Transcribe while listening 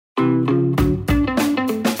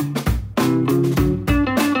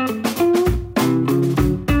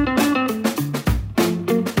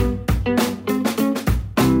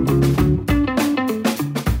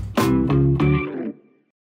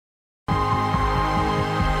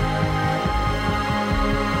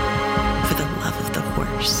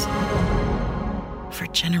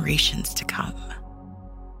generations to come.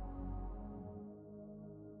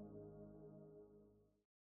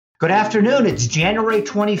 Good afternoon. It's January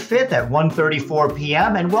 25th at 1:34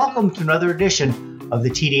 p.m. and welcome to another edition of the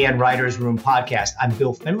TDN Writers Room podcast. I'm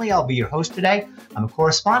Bill Finley. I'll be your host today. I'm a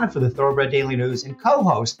correspondent for the Thoroughbred Daily News and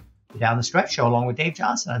co-host the Down the Stretch Show along with Dave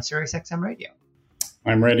Johnson on SiriusXM Radio.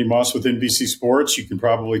 I'm Randy Moss with NBC Sports. You can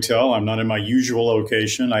probably tell I'm not in my usual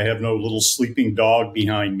location. I have no little sleeping dog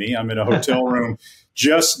behind me. I'm in a hotel room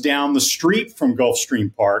just down the street from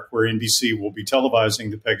Gulfstream Park, where NBC will be televising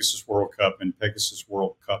the Pegasus World Cup and Pegasus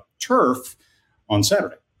World Cup Turf on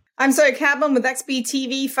Saturday. I'm Zoe Cadman with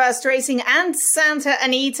XBTV, First Racing, and Santa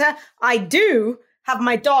Anita. I do have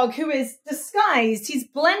my dog who is disguised. He's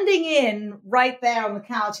blending in right there on the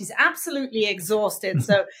couch. He's absolutely exhausted,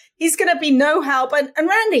 so he's going to be no help. And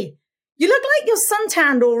Randy, you look like you're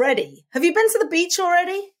suntanned already. Have you been to the beach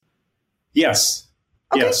already? Yes.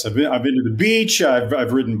 Okay. Yes, I've been to the beach.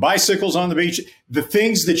 I've ridden bicycles on the beach. The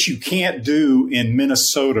things that you can't do in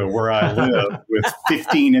Minnesota, where I live, with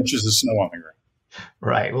 15 inches of snow on the ground.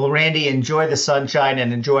 Right. Well, Randy, enjoy the sunshine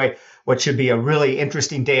and enjoy what should be a really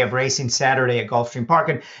interesting day of racing Saturday at Gulfstream Park.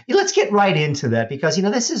 And let's get right into that because,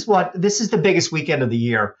 this is the biggest weekend of the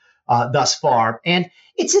year thus far. And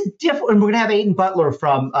it's a different, and we're going to have Aiden Butler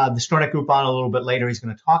from the Stronach Group on a little bit later. He's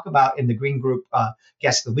going to talk about in the Green Group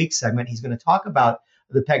Guest of the Week segment. He's going to talk about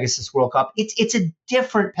the Pegasus World Cup. It's a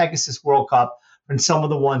different Pegasus World Cup than some of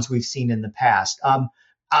the ones we've seen in the past.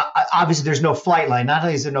 Obviously, there's no flight line. Not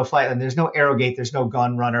only is there no flight line, there's no aerogate, there's no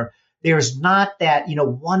gun runner. There's not that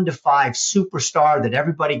 1 to 5 superstar that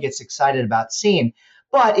everybody gets excited about seeing.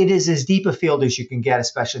 But it is as deep a field as you can get,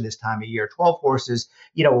 especially this time of year. 12 horses,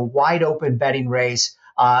 a wide open betting race.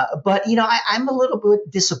 But I'm a little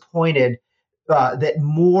bit disappointed that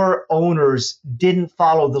more owners didn't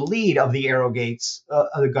follow the lead of the aerogates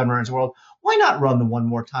of the gun runners world. Why not run them one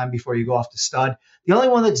more time before you go off to stud? The only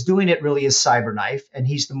one that's doing it really is Cyberknife, and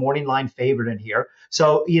he's the morning line favorite in here.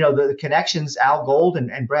 So, the connections, Al Gold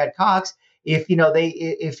and Brad Cox, if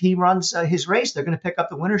he runs his race, they're going to pick up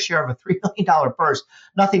the winner's share of a $3 million purse.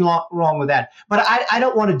 Nothing wrong with that. But I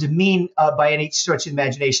don't want to demean by any stretch of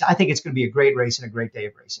imagination. I think it's going to be a great race and a great day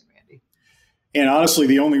of racing, Randy. And honestly,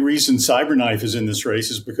 the only reason Cyberknife is in this race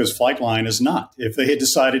is because Flightline is not. If they had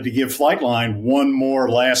decided to give Flightline one more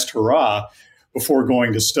last hurrah before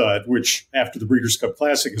going to stud, which after the Breeders' Cup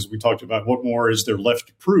Classic, as we talked about, what more is there left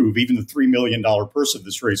to prove? Even the $3 million purse of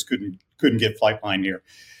this race couldn't get Flightline here.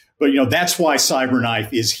 But, that's why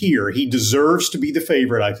Cyberknife is here. He deserves to be the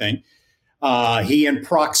favorite, I think. He and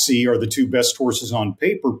Proxy are the two best horses on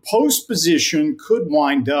paper. Post position could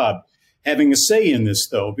wind up having a say in this,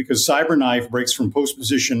 though, because Cyberknife breaks from post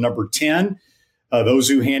position number 10. Those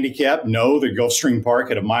who handicap know that Gulfstream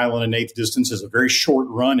Park at 1 1/8 distance is a very short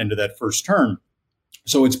run into that first turn.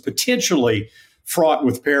 So it's potentially fraught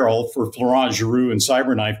with peril for Florent Geroux and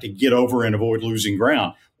Cyberknife to get over and avoid losing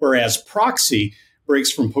ground. Whereas Proxy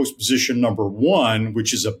breaks from post position number 1,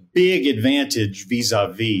 which is a big advantage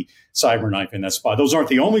vis-a-vis Cyberknife in that spot. Those aren't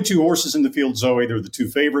the only two horses in the field, Zoe. They're the two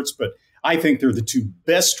favorites, but I think they're the two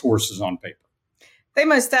best horses on paper. They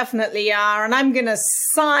most definitely are. And I'm going to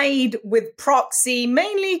side with Proxy,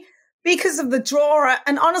 mainly because of the draw.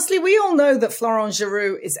 And honestly, we all know that Florent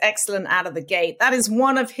Geroux is excellent out of the gate. That is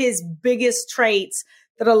one of his biggest traits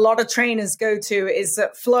that a lot of trainers go to, is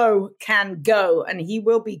that Flo can go, and he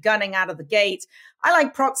will be gunning out of the gate. I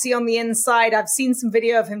like Proxy on the inside. I've seen some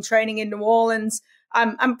video of him training in New Orleans.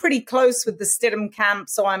 I'm pretty close with the Stidham camp,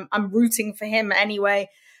 so I'm rooting for him anyway.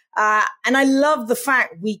 And I love the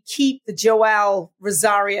fact we keep the Joel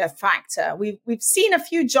Rosario factor. We've seen a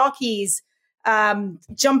few jockeys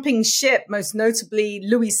jumping ship, most notably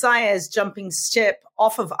Louis Saez jumping ship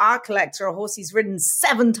off of Art Collector, a horse he's ridden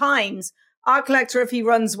 7 times. Art Collector, if he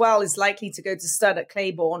runs well, is likely to go to stud at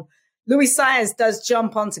Claiborne. Louis Saez does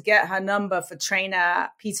jump on to get her number for trainer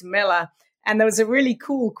Peter Miller. And there was a really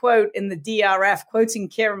cool quote in the DRF quoting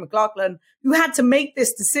Kieran McLaughlin, who had to make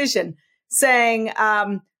this decision, saying,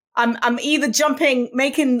 I'm either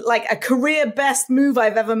making like a career best move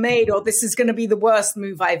I've ever made, or this is going to be the worst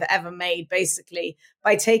move I've ever made, basically,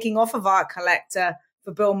 by taking off of Art Collector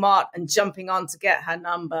for Bill Mott and jumping on to get her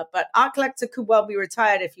number. But Art Collector could well be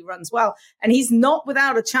retired if he runs well. And he's not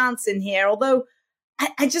without a chance in here, although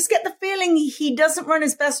I just get the feeling he doesn't run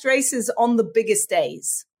his best races on the biggest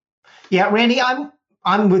days. Yeah, Randy,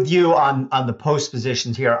 I'm with you on the post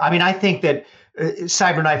positions here. I mean, I think that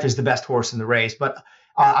Cyberknife is the best horse in the race, but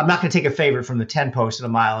I'm not going to take a favorite from the 10 post at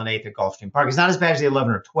 1 1/8 at Gulfstream Park. It's not as bad as the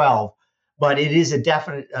 11 or 12, but it is a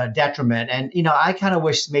definite detriment. And, I kind of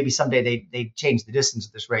wish maybe someday they'd change the distance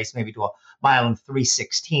of this race, maybe to a mile and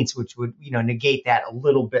 3/16, which would, negate that a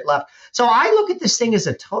little bit left. So I look at this thing as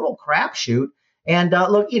a total crapshoot. And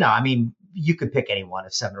look, you could pick any one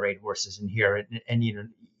of 7 or 8 horses in here, and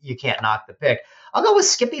you can't knock the pick. I'll go with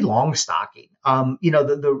Skippy Longstocking.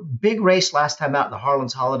 The big race last time out in the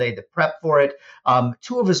Harlan's Holiday, the prep for it.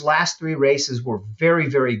 2 of his last 3 races were very,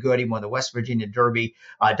 very good. He won the West Virginia Derby.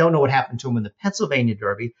 Don't know what happened to him in the Pennsylvania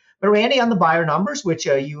Derby. But Randy, on the Beyer numbers, which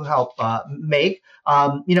you help make,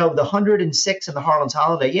 the 106 in the Harlan's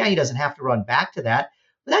Holiday, he doesn't have to run back to that.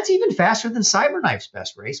 But that's even faster than Cyberknife's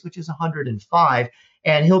best race, which is 105.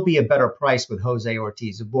 And he'll be a better price with Jose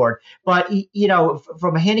Ortiz aboard. But,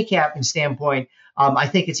 from a handicapping standpoint, I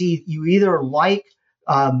think it's you either like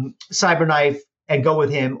Cyberknife and go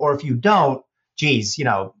with him, or if you don't, just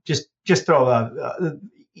throw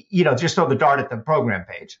just throw the dart at the program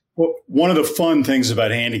page. Well, one of the fun things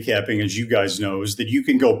about handicapping, as you guys know, is that you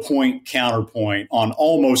can go point, counterpoint on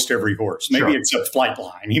almost every horse, maybe except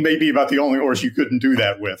Flightline. He may be about the only horse you couldn't do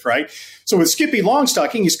that with, right? So with Skippy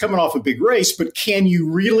Longstocking, he's coming off a big race, but can you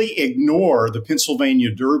really ignore the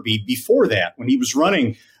Pennsylvania Derby before that, when he was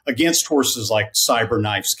running against horses like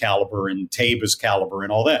Cyberknife's caliber and Taba's caliber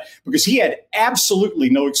and all that? Because he had absolutely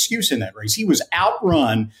no excuse in that race. He was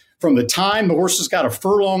outrun from the time the horses got a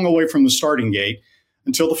furlong away from the starting gate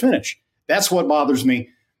until the finish. That's what bothers me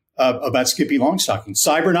about Skippy Longstocking.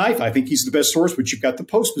 Cyberknife, I think he's the best horse, but you've got the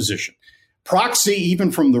post position. Proxy,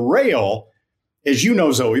 even from the rail, as you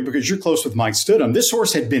know, Zoe, because you're close with Mike Stidham, this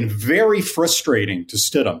horse had been very frustrating to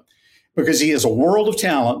Stidham because he has a world of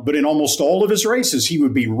talent, but in almost all of his races, he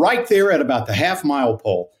would be right there at about the half-mile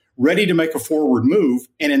pole, ready to make a forward move,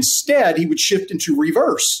 and instead he would shift into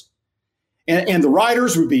reverse. And the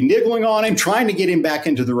riders would be niggling on him, trying to get him back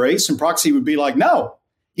into the race. And Proxy would be like, no.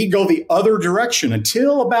 He'd go the other direction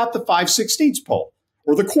until about the 5/16 pole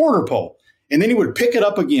or the quarter pole. And then he would pick it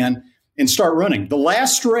up again and start running. The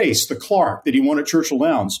last race, the Clark, that he won at Churchill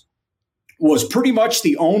Downs, was pretty much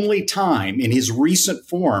the only time in his recent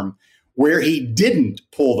form where he didn't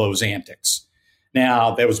pull those antics.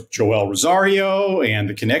 Now, that was Joel Rosario, and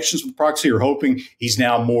the connections with Proxy are hoping he's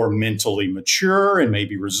now more mentally mature, and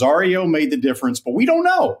maybe Rosario made the difference, but we don't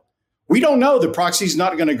know. We don't know that Proxy's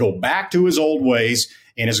not going to go back to his old ways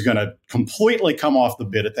and is going to completely come off the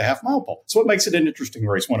bit at the half-mile pole. So it makes it an interesting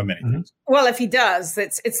race, one of many things. Well, if he does,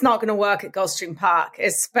 it's not going to work at Gulfstream Park,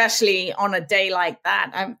 especially on a day like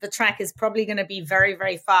that. The track is probably going to be very,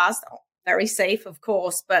 very fast, very safe, of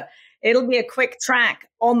course, but it'll be a quick track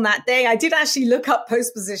on that day. I did actually look up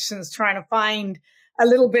post positions trying to find a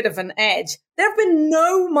little bit of an edge. There have been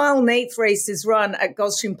no mile and eighth races run at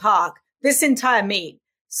Gulfstream Park this entire meet.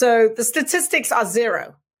 So the statistics are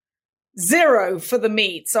 0 for the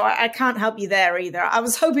meet. So I can't help you there either. I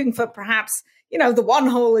was hoping for perhaps, the one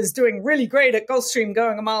hole is doing really great at Gulfstream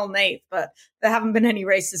going a mile and eighth, but there haven't been any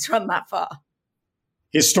races run that far.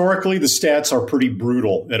 Historically, the stats are pretty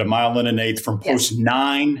brutal at a mile and an eighth from post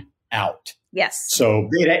 9 out. Yes. So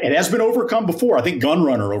it has been overcome before. I think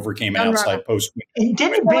Gunrunner overcame an outside post. And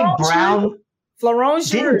didn't Big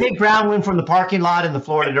Brown win from the parking lot in the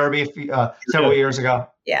Florida Derby several years ago?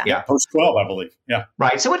 Yeah, post 12, I believe. Yeah.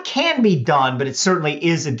 Right. So it can be done, but it certainly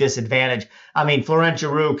is a disadvantage. I mean, Florent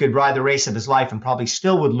Geroux could ride the race of his life and probably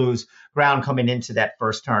still would lose ground coming into that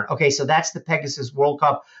first turn. Okay, so that's the Pegasus World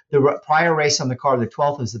Cup. The prior race on the card, the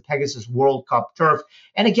 12th, is the Pegasus World Cup Turf.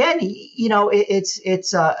 And again,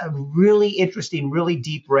 it's a really interesting, really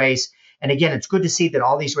deep race. And again, it's good to see that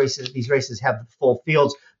all these races have full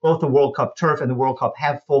fields. Both the World Cup Turf and the World Cup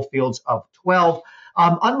have full fields of 12.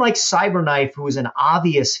 Unlike Cyberknife, who is an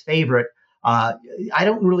obvious favorite, I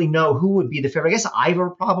don't really know who would be the favorite. I guess Ivor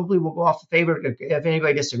probably will go off the favorite. If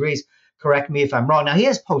anybody disagrees, correct me if I'm wrong. Now, he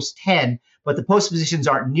has post 10, but the post positions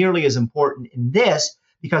aren't nearly as important in this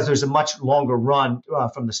because there's a much longer run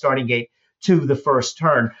from the starting gate to the first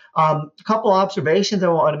turn. A couple observations I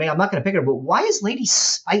want to make. I'm not going to pick her, but why is Lady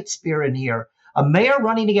Spitespear in here? A mare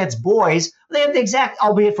running against boys. They have the exact,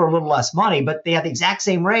 albeit for a little less money, but they have the exact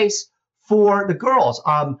same race for the girls.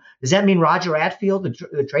 Does that mean Roger Atfield,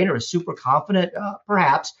 the trainer, is super confident?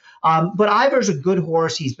 Perhaps. But Ivor's a good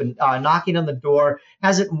horse. He's been knocking on the door.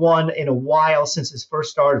 Hasn't won in a while since his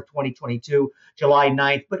first start of 2022, July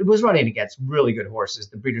 9th. But it was running against really good horses,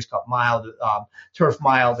 the Breeders' Cup Mile, the Turf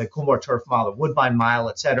Mile, the Coolmore Turf Mile, the Woodbine Mile,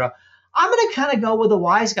 etc. I'm going to kind of go with a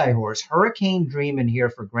wise guy horse, Hurricane Dream, in here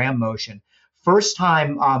for Graham Motion. First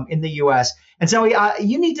time in the U.S. And so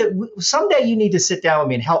someday you need to sit down with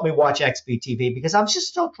me and help me watch XBTV because I'm just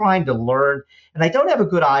still trying to learn, and I don't have a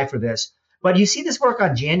good eye for this. But you see this work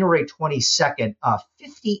on January 22nd,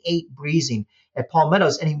 58 breezing at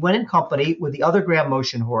Palmettos, and he went in company with the other Graham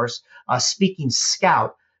Motion horse, Speaking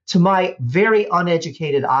Scout. To my very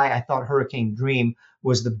uneducated eye, I thought Hurricane Dream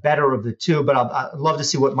was the better of the two, but I'd love to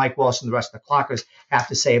see what Mike Walsh and the rest of the clockers have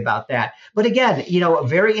to say about that. But again, a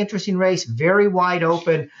very interesting race, very wide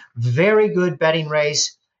open, very good betting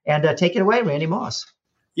race. And take it away, Randy Moss.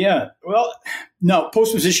 Yeah, well, no,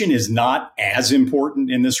 post position is not as important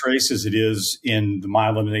in this race as it is in the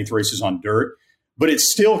mile and an eighth races on dirt, but it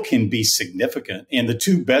still can be significant. And the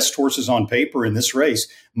two best horses on paper in this race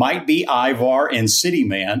might be Ivar and City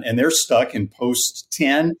Man, and they're stuck in posts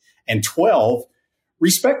 10 and 12,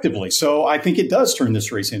 respectively. So I think it does turn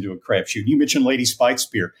this race into a crapshoot. You mentioned Lady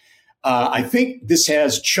Spitespear. I think this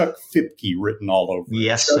has Chuck Fipke written all over it.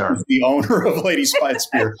 Yes, Chuck sir. is the owner of Lady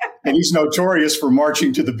Spitespear, and he's notorious for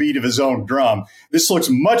marching to the beat of his own drum. This looks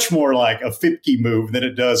much more like a Fipke move than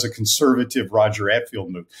it does a conservative Roger Atfield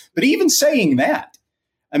move. But even saying that,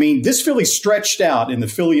 I mean, this filly stretched out in the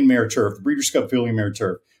Filly and Mare Turf, the Breeders' Cup Filly and Mare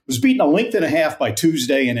Turf, was beaten a length and a half by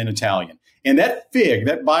Tuesday and an Italian. And that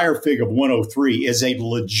Beyer fig of 103 is a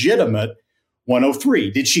legitimate 103.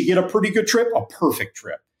 Did she get a pretty good trip? A perfect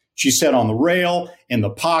trip. She sat on the rail, in the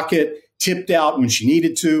pocket, tipped out when she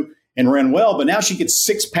needed to, and ran well. But now she gets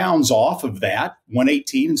 6 pounds off of that,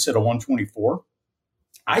 118 instead of 124.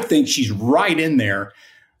 I think she's right in there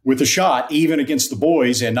with a shot, even against the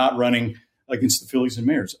boys, and not running against the fillies and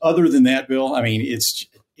mares. Other than that, Bill, I mean,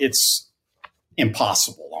 it's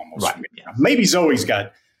impossible almost. Right. Yeah. Maybe Zoe's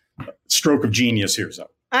got a stroke of genius here, Zoe.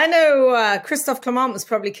 I know Christophe Clement was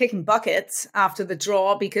probably kicking buckets after the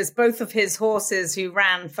draw because both of his horses who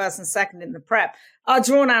ran first and second in the prep are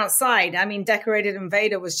drawn outside. I mean, Decorated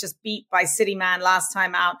Invader was just beat by City Man last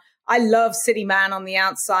time out. I love City Man on the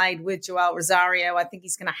outside with Joel Rosario. I think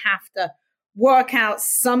he's going to have to work out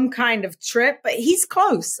some kind of trip, but he's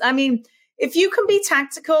close. I mean, if you can be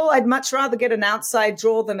tactical, I'd much rather get an outside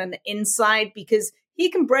draw than an inside because he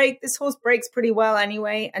can break. This horse breaks pretty well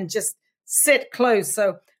anyway and just sit close.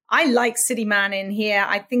 So I like City Man in here.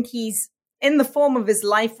 I think he's in the form of his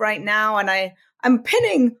life right now. And I'm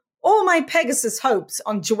pinning all my Pegasus hopes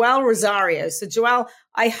on Joel Rosario. So Joel,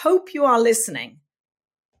 I hope you are listening.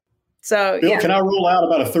 So Bill, yeah. Can I rule out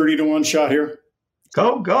about a 30-1 shot here?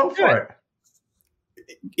 Go for it.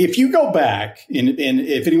 If you go back, and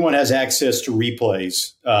if anyone has access to replays,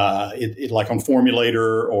 like on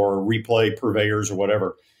Formulator or Replay Purveyors or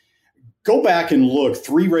whatever, go back and look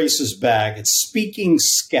 3 races back at Speaking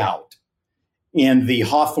Scout in the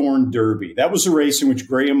Hawthorne Derby. That was a race in which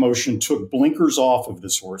Graham Motion took blinkers off of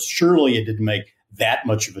this horse. Surely it didn't make that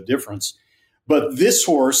much of a difference. But this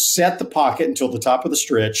horse set the pocket until the top of the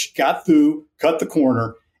stretch, got through, cut the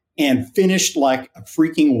corner, and finished like a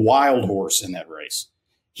freaking wild horse in that race.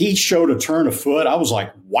 He showed a turn of foot. I was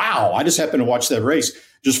like, wow, I just happened to watch that race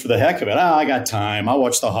just for the heck of it. I got time. I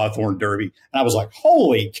watched the Hawthorne Derby. And I was like,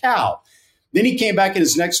 holy cow. Then he came back in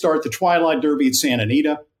his next start, the Twilight Derby at Santa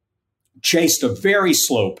Anita, chased a very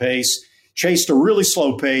slow pace, chased a really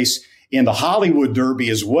slow pace in the Hollywood Derby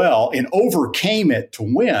as well, and overcame it to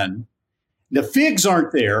win. The figs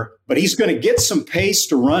aren't there, but he's going to get some pace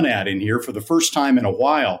to run at in here for the first time in a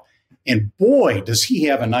while. And boy, does he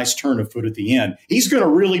have a nice turn of foot at the end. He's going to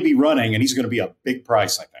really be running, and he's going to be a big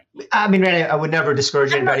price, I think. I mean, Randy, I would never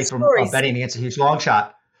discourage anybody from betting against a huge long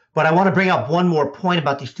shot. But I want to bring up one more point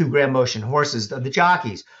about these 2 Graham Motion horses, the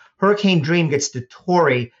jockeys. Hurricane Dream gets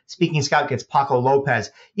Dettori. Speaking Scout gets Paco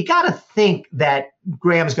Lopez. You got to think that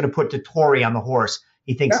Graham's going to put Dettori on the horse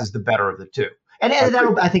he thinks is the better of the two. And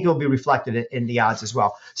I think it will be reflected in the odds as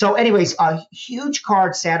well. So anyways, a huge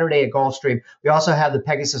card Saturday at Gulfstream. We also have the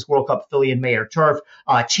Pegasus World Cup Filly and Mare Turf.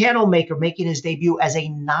 Channel Maker making his debut as a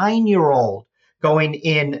 9-year-old going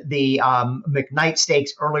in the McKnight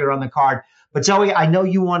Stakes earlier on the card. But Zoe, I know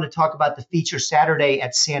you want to talk about the feature Saturday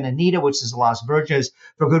at Santa Anita, which is Las Virgenes,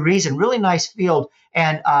 for good reason. Really nice field.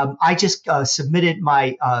 And I just submitted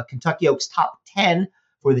my Kentucky Oaks top 10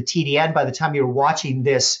 for the TDN. By the time you're watching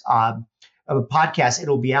this podcast,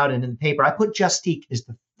 it'll be out in the paper. I put Justique as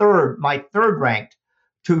my third ranked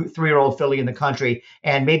 3-year-old filly in the country.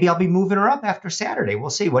 And maybe I'll be moving her up after Saturday. We'll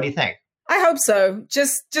see. What do you think? I hope so.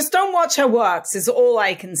 Just don't watch her works is all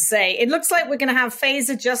I can say. It looks like we're going to have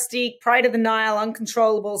Phaser, Justique, Pride of the Nile,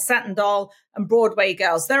 Uncontrollable, Satin Doll, and Broadway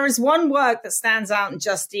Girls. There is one work that stands out in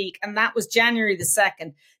Justique, and that was January the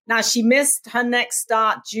 2nd. Now, she missed her next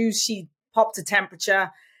start due she popped a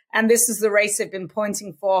temperature, and this is the race I've been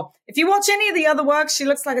pointing for. If you watch any of the other works, she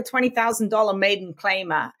looks like a $20,000 maiden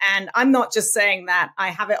claimer, and I'm not just saying that. I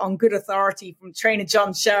have it on good authority from trainer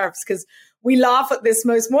John Sheriffs, because we laugh at this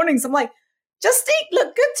most mornings. I'm like, Justique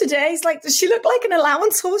looked good today. He's like, does she look like an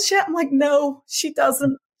allowance horse yet? I'm like, no, she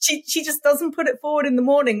doesn't. She just doesn't put it forward in the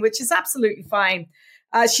morning, which is absolutely fine.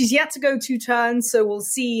 She's yet to go 2 turns, so we'll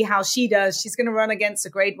see how she does. She's going to run against a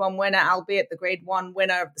Grade 1 winner, albeit the Grade 1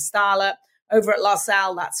 winner of the Starlet over at Los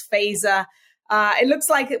Al. That's Phaser. It looks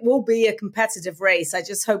like it will be a competitive race. I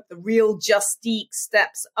just hope the real Justique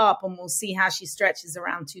steps up, and we'll see how she stretches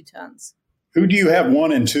around 2 turns. Who do you have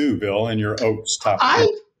 1 and 2, Bill, in your Oaks top?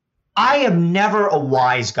 I am never a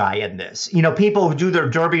wise guy in this. You know, people who do their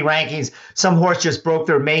Derby rankings, some horse just broke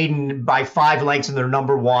their maiden by 5 lengths and they're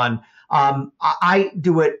number 1. I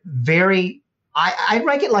do it I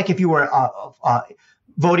rank it like if you were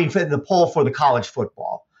voting for the poll for the college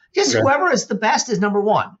football. Just whoever is the best is number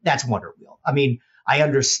 1. That's Wonder Wheel. I mean, I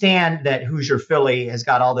understand that Hoosier Filly has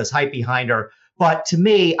got all this hype behind her, but to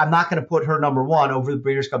me, I'm not going to put her number 1 over the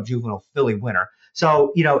Breeders' Cup Juvenile Filly winner.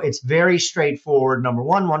 So, you know, it's very straightforward. Number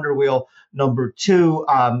 1, Wonder Wheel. Number 2,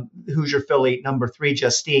 Hoosier Filly. Number 3,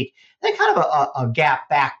 Justique. Then kind of a gap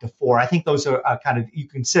back to 4. I think those are kind of, you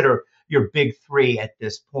consider your big 3 at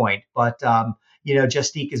this point. But, you know,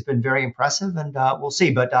 Justique has been very impressive, and we'll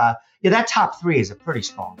see. But, yeah, that top 3 is a pretty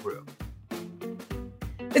strong group.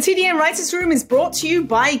 The TDN Writers' Room is brought to you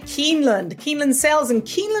by Keeneland. Keeneland Sales and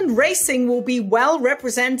Keeneland Racing will be well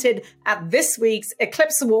represented at this week's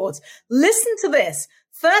Eclipse Awards. Listen to this.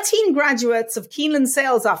 13 graduates of Keeneland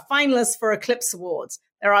Sales are finalists for Eclipse Awards.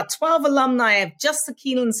 There are 12 alumni of just the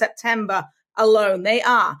Keeneland September alone. They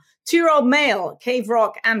are 2-year-old male, Cave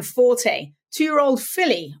Rock and Forte, 2-year-old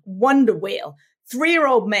filly, Wonder Wheel,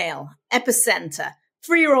 3-year-old male, Epicenter,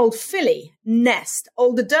 3-year-old filly, Nest,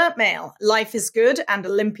 older dirt male, Life is Good and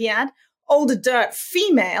Olympiad, older dirt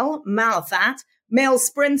female, Malathat, male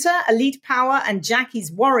sprinter, Elite Power and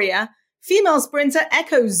Jackie's Warrior, female sprinter,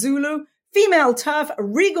 Echo Zulu, female turf,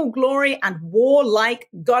 Regal Glory, and Warlike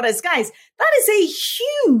Goddess. Guys, that is a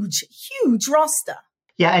huge, huge roster.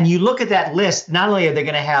 Yeah, and you look at that list, not only are they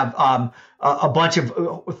going to have a bunch of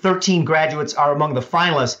 13 graduates are among the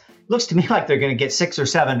finalists, looks to me like they're going to get 6 or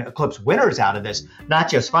 7 Eclipse winners out of this, not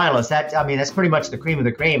just finalists. That's pretty much the cream of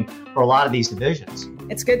the cream for a lot of these divisions.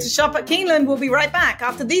 It's good to shop at Keeneland. We'll be right back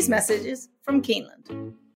after these messages from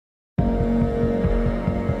Keeneland.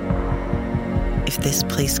 If this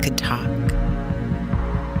place could talk,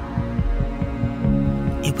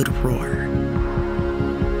 it would roar.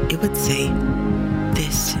 It would say,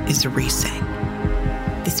 this is racing.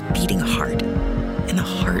 This beating heart in the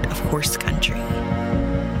heart of horse country.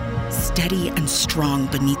 Steady and strong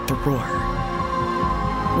beneath the roar,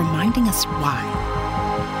 reminding us why.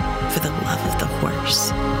 For the love of the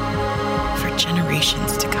horse, for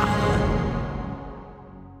generations to come.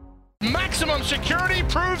 Maximum Security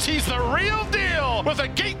proves he's the real deal with a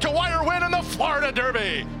gate-to-wire win in the Florida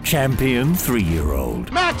Derby. Champion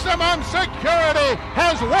 3-year-old. Maximum Security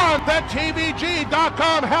has won the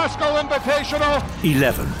TVG.com Haskell Invitational.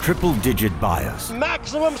 11 triple-digit buyers.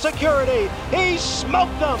 Maximum Security, he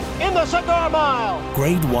smoked them in the Cigar Mile.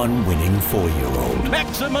 Grade 1 winning 4-year-old.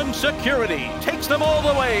 Maximum Security takes them all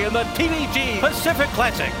the way in the TVG Pacific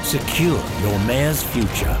Classic. Secure your mare's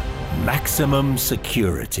future. Maximum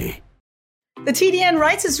Security. The TDN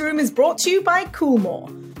Writers' Room is brought to you by Coolmore.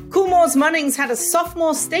 Coolmore's Munnings had a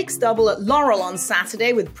sophomore stakes double at Laurel on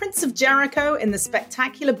Saturday with Prince of Jericho in the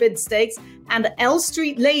Spectacular Bid Stakes and L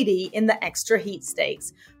Street Lady in the Extra Heat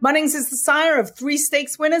Stakes. Munnings is the sire of 3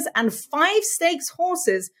 stakes winners and 5 stakes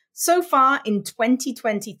horses so far in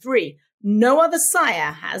 2023. No other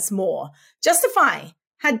sire has more. Justify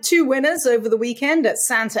had 2 winners over the weekend at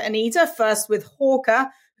Santa Anita, first with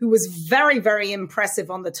Hawker, who was very, very impressive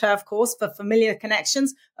on the turf course for familiar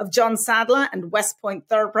connections of John Sadler and West Point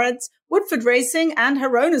Thoroughbreds, Woodford Racing and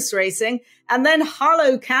Hronis Racing, and then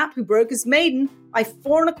Harlow Cap, who broke his maiden by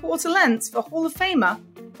 4 1/4 lengths for Hall of Famer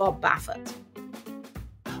Bob Baffert.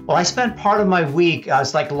 Well, I spent part of my week,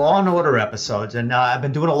 it's like Law and Order episodes, and I've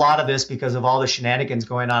been doing a lot of this because of all the shenanigans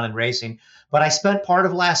going on in racing. But I spent part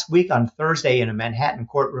of last week on Thursday in a Manhattan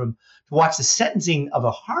courtroom to watch the sentencing of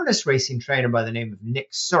a harness racing trainer by the name of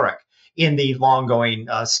Nick Surik in the long-going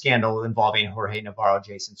scandal involving Jorge Navarro,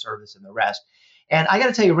 Jason Service, and the rest. And I got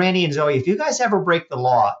to tell you, Randy and Zoe, if you guys ever break the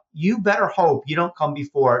law, you better hope you don't come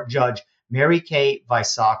before Judge Mary Kay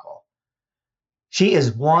Weisakel. She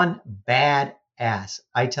is one bad ass.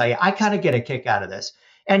 I tell you, I kind of get a kick out of this.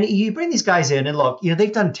 And you bring these guys in and look,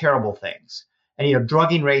 they've done terrible things. And,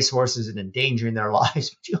 drugging racehorses and endangering their lives.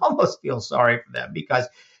 But you almost feel sorry for them because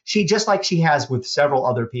she, just like she has with several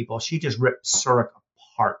other people, she just ripped Surik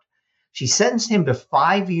apart. She sentenced him to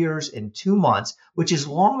 5 years and 2 months, which is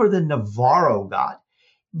longer than Navarro got.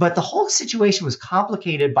 But the whole situation was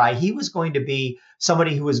complicated by he was going to be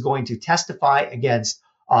somebody who was going to testify against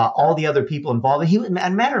all the other people involved. And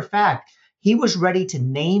as a matter of fact, he was ready to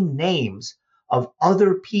name names of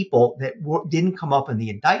other people that didn't come up in the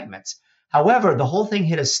indictments. However, the whole thing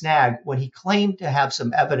hit a snag when he claimed to have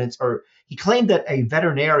some evidence, or he claimed that a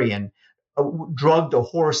veterinarian drugged a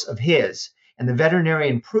horse of his, and the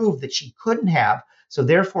veterinarian proved that she couldn't have. So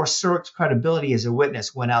therefore, Surek's credibility as a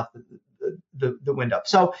witness went out the window.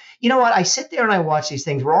 So, you know what? I sit there and I watch these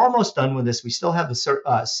things. We're almost done with this. We still have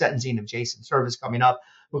the sentencing of Jason Servis coming up.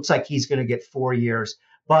 Looks like he's going to get 4 years.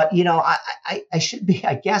 But, you know, I should be,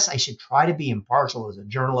 I guess I should try to be impartial as a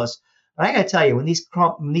journalist. But I got to tell you, when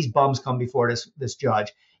these bums come before this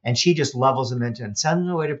judge and she just levels them into and sends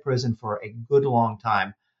them away to prison for a good long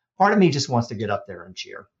time, part of me just wants to get up there and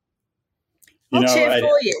cheer. I'll cheer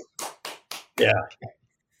for you. Yeah.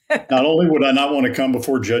 Not only would I not want to come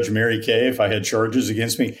before Judge Mary Kay if I had charges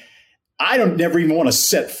against me, I never even want to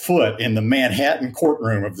set foot in the Manhattan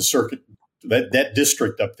courtroom of the circuit, that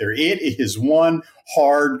district up there. It is one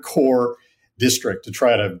hardcore district to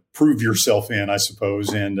try to prove yourself in, I suppose.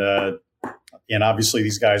 And obviously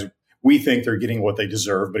these guys, we think they're getting what they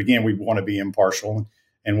deserve. But again, we want to be impartial,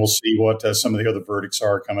 and we'll see what some of the other verdicts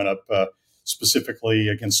are coming up specifically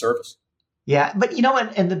against Servis. Yeah, but you know,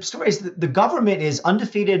 and the story is that the government is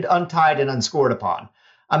undefeated, untied, and unscored upon.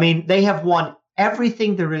 I mean, they have won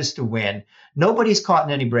everything there is to win. Nobody's caught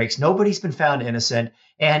in any breaks. Nobody's been found innocent.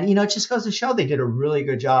 And, you know, it just goes to show they did a really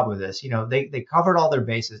good job with this. You know, they covered all their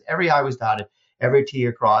bases. Every I was dotted, every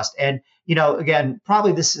T crossed. And, you know, again,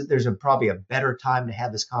 probably there's probably a better time to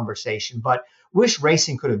have this conversation, but wish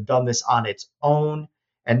racing could have done this on its own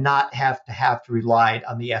and not have to rely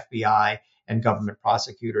on the FBI and government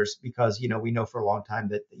prosecutors, because, you know, we know for a long time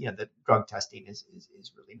that, you know, the drug testing is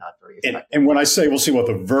really not very effective. And when I say we'll see what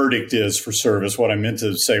the verdict is for Servis, what I meant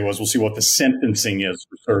to say was we'll see what the sentencing is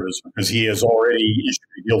for Servis, because he has already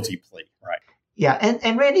issued a guilty plea, right? Yeah,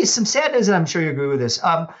 and Randy, some sad news, and I'm sure you agree with this.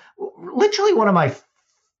 Literally one of my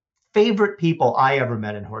favorite people I ever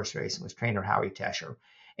met in horse racing was trainer Howie Tesher.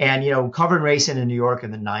 And, you know, covering racing in New York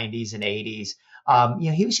in the 90s and 80s. You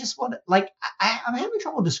know, he was just one, like, I'm having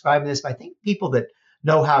trouble describing this, but I think people that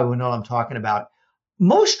know Howie will know what I'm talking about.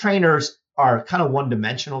 Most trainers are kind of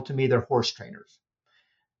one-dimensional to me. They're horse trainers.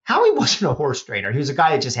 Howie wasn't a horse trainer. He was a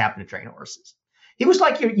guy that just happened to train horses. He was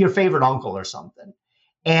like your favorite uncle or something.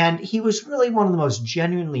 And he was really one of the most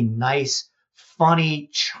genuinely nice, funny,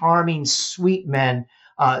 charming, sweet men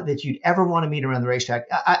that you'd ever want to meet around the racetrack.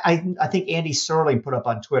 I think Andy Serling put up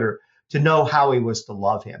on Twitter, to know how he was to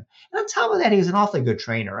love him. And on top of that, he was an awfully good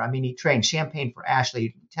trainer. I mean, he trained Champagne for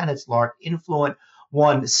Ashley, Lieutenant's Lark, Influent,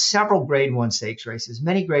 won several Grade 1 stakes races,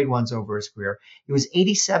 many Grade 1s over his career. He was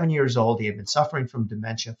 87 years old. He had been suffering from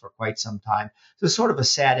dementia for quite some time. So it's sort of a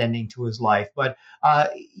sad ending to his life. But,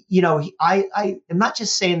 you know, I am not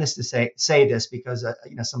just saying this to say this because,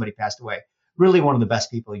 you know, somebody passed away. Really one of the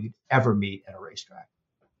best people you'd ever meet at a racetrack.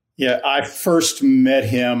 Yeah, I first met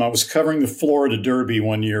him. I was covering the Florida Derby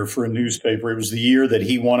one year for a newspaper. It was the year that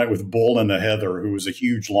he won it with Bull and the Heather, who was a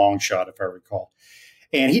huge long shot, if I recall.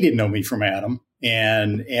 And he didn't know me from Adam.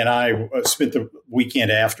 And I spent the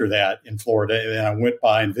weekend after that in Florida, and I went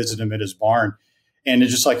by and visited him at his barn. And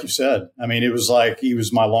it's just like you said, I mean, it was like he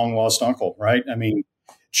was my long lost uncle, right? I mean,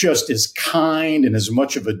 just as kind and as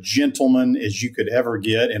much of a gentleman as you could ever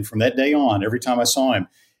get. And from that day on, every time I saw him,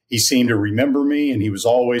 he seemed to remember me, and he was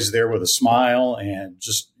always there with a smile, and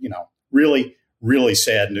just, you know, really, really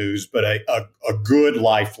sad news, but a good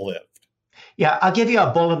life lived. Yeah, I'll give you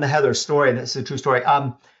a Bull and the Heather story. That's a true story.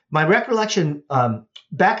 My recollection,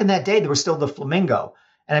 back in that day, there was still the Flamingo.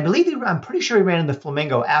 And I believe I'm pretty sure he ran in the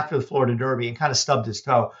Flamingo after the Florida Derby and kind of stubbed his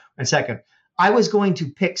toe. In a second, I was going to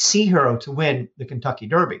pick Sea Hero to win the Kentucky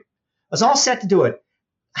Derby. I was all set to do it.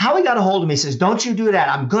 Howie got a hold of me, says, "Don't you do that.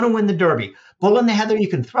 I'm going to win the Derby." Bull and the Heather, you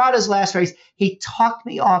can throw out his last race. He talked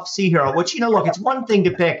me off Sea Hero, which, you know, look, it's one thing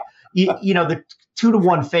to pick, you know, the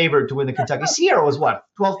 2-1 favorite to win the Kentucky. Sea Hero was what,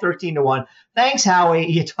 12, 13-1. Thanks, Howie.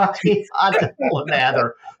 You talked me on to Bull and the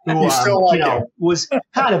Heather, who, you know, was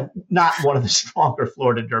kind of not one of the stronger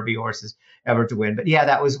Florida Derby horses ever to win. But yeah,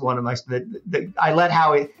 that was one of my, I let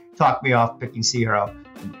Howie talk me off picking Sea Hero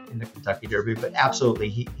in the Kentucky Derby, but absolutely,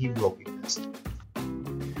 he will be missed.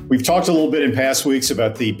 We've talked a little bit in past weeks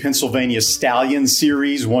about the Pennsylvania Stallion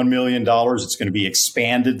Series, $1 million. It's going to be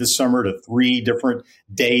expanded this summer to 3 different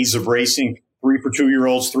days of racing, 3 for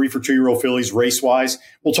 2-year-olds, 3 for 2-year-old fillies race-wise.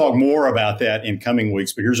 We'll talk more about that in coming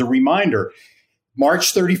weeks, but here's a reminder.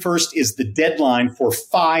 March 31st is the deadline for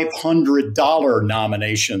 $500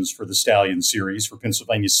 nominations for the Stallion Series for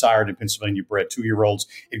Pennsylvania sired and Pennsylvania bred 2-year-olds.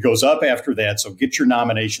 It goes up after that, so get your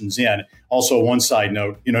nominations in. Also, one side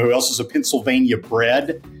note, you know who else is a Pennsylvania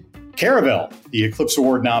bred? Caravel, the Eclipse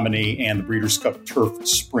Award nominee and the Breeders' Cup Turf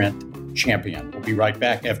Sprint champion. We'll be right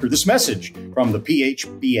back after this message from the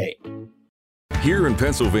PHBA. Here in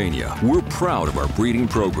Pennsylvania, we're proud of our breeding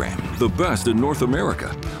program, the best in North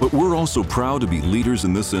America. But we're also proud to be leaders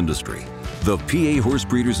in this industry. The PA Horse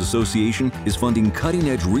Breeders Association is funding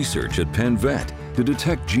cutting-edge research at Penn Vet to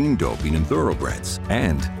detect gene doping in thoroughbreds.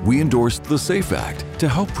 And we endorsed the SAFE Act to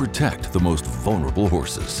help protect the most vulnerable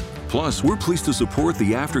horses. Plus, we're pleased to support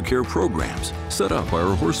the aftercare programs set up by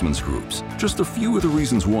our horsemen's groups. Just a few of the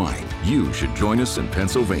reasons why you should join us in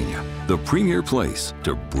Pennsylvania, the premier place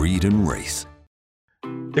to breed and race.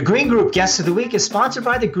 The Green Group Guest of the Week is sponsored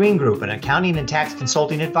by The Green Group, an accounting and tax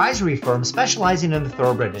consulting advisory firm specializing in the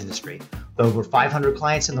thoroughbred industry. With over 500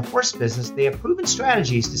 clients in the horse business, they have proven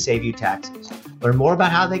strategies to save you taxes. Learn more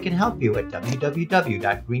about how they can help you at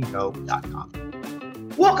www.greenco.com.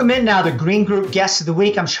 Welcome in now, the Green Group Guest of the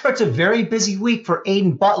Week. I'm sure it's a very busy week for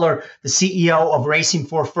Aidan Butler, the CEO of Racing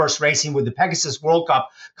for First Racing, with the Pegasus World Cup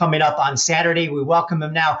coming up on Saturday. We welcome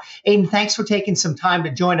him now. Aidan, thanks for taking some time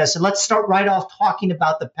to join us. And let's start right off talking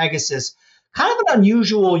about the Pegasus. Kind of an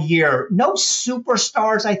unusual year. No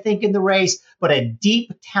superstars, I think, in the race, but a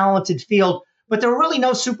deep, talented field. But there were really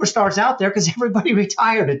no superstars out there because everybody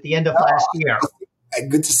retired at the end of last year.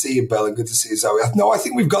 Good to see you, Bill, and good to see you, Zoe. No, I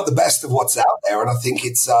think we've got the best of what's out there, and I think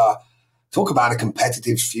it's talk about a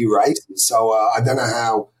competitive few races. So I don't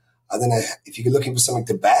know if you're looking for something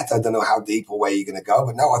to bet. I don't know how deep or where you're going to go,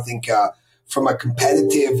 but no, I think from a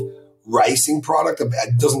competitive racing product,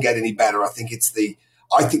 it doesn't get any better. I think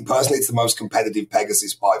personally, it's the most competitive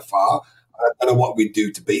Pegasus by far. I don't know what we'd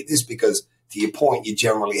do to beat this because, to your point, you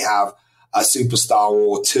generally have a superstar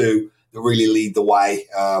or two that really lead the way.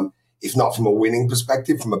 If not from a winning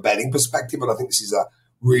perspective, from a betting perspective. But I think this is a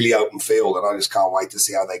really open field, and I just can't wait to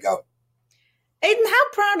see how they go. Aidan, how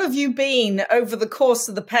proud have you been over the course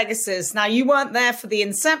of the Pegasus? Now, you weren't there for the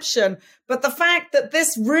inception, but the fact that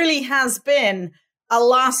this really has been a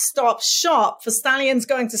last-stop shop for stallions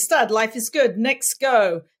going to stud. Life is Good, Knicks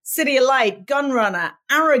Go, City of Light, Gunrunner,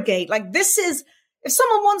 Arrogate. Like, this is, if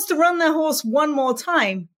someone wants to run their horse one more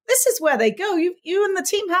time, this is where they go. You and the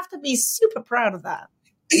team have to be super proud of that.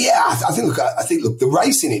 Yeah, I think the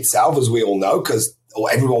race in itself, as we all know, because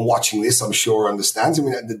everyone watching this, I'm sure, understands. I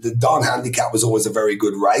mean, the Don Handicap was always a very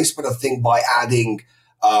good race, but I think by adding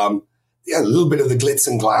a little bit of the glitz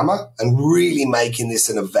and glamour and really making this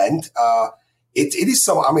an event, it is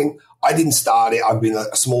so. I mean, I didn't start it. I've been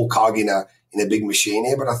a small cog in a big machine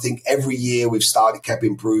here, but I think every year we've kept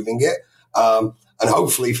improving it, and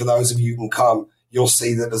hopefully for those of you who can come, you'll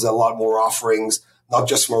see that there's a lot more offerings. Not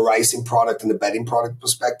just from a racing product and a betting product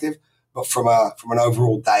perspective, but from an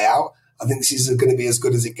overall day out. I think this is going to be as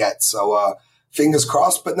good as it gets. So fingers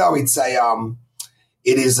crossed. But no, it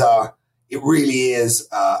really is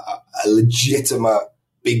a legitimate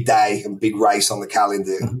big day and big race on the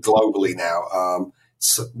calendar globally now.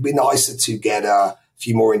 So it'd be nicer to get a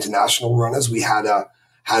few more international runners. We had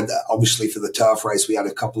obviously for the turf race, we had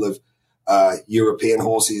a couple of European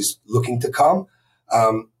horses looking to come.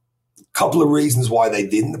 Couple of reasons why they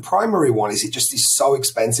didn't. The primary one is it just is so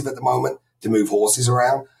expensive at the moment to move horses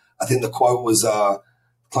around. I think the quote was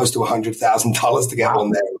close to $100,000 to get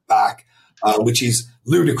one there and back, which is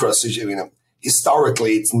ludicrous. As you know,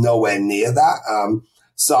 historically, it's nowhere near that.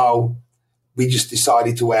 So we just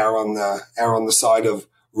decided to err on the side of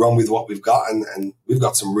run with what we've got, and we've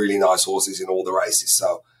got some really nice horses in all the races.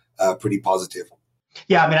 So pretty positive.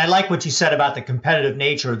 Yeah, I mean, I like what you said about the competitive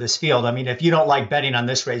nature of this field. I mean, if you don't like betting on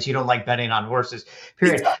this race, you don't like betting on horses,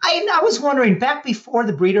 period. I was wondering, back before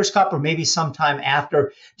the Breeders' Cup or maybe sometime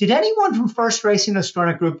after, did anyone from First Racing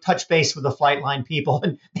Estrona Group touch base with the Flightline people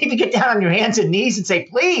and maybe get down on your hands and knees and say,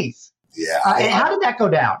 please? Yeah. And how did that go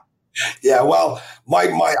down? Yeah, well, I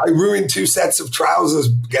ruined 2 sets of trousers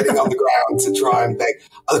getting on the ground to try and beg.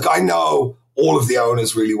 Look, I know all of the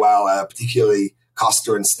owners really well, particularly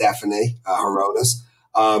Costa and Stephanie, her owners.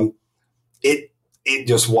 It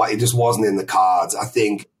just wasn't in the cards. I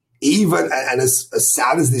think even, and as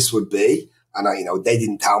sad as this would be, and they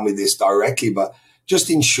didn't tell me this directly, but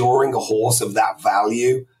just insuring a horse of that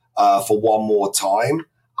value for one more time,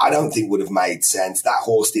 I don't think would have made sense. That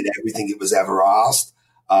horse did everything it was ever asked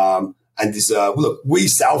and deserved. Look, we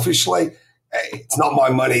selfishly, it's not my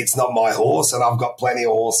money, it's not my horse, and I've got plenty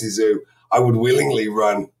of horses who I would willingly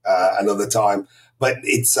run another time. But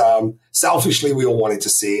it's selfishly, we all wanted to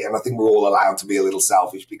see it. And I think we're all allowed to be a little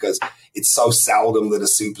selfish because it's so seldom that a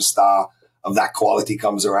superstar of that quality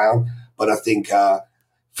comes around. But I think for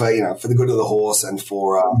the good of the horse and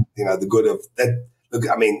for, the good of that. Look,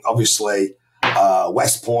 I mean, obviously,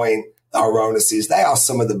 West Point, the Horonesses, they are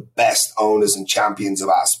some of the best owners and champions of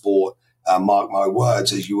our sport. Mark my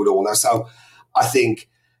words, as you would all know. So I think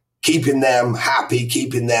keeping them happy,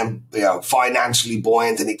 keeping them financially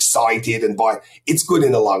buoyant and excited and it's good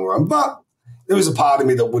in the long run. But there was a part of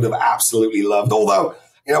me that would have absolutely loved, although,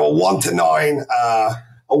 a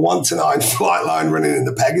 1-9 flight line running in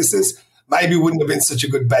the Pegasus maybe wouldn't have been such a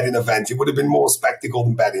good betting event. It would have been more spectacle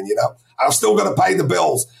than betting, And I've still got to pay the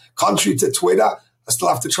bills. Contrary to Twitter, I still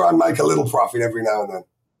have to try and make a little profit every now and then.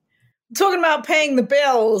 Talking about paying the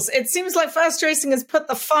bills, it seems like Fast Racing has put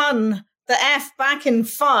the F back in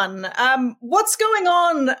fun. What's going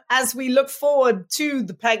on as we look forward to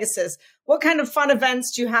the Pegasus? What kind of fun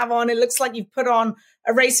events do you have on? It looks like you've put on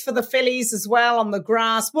a race for the fillies as well on the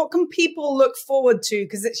grass. What can people look forward to?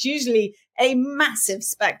 Because it's usually a massive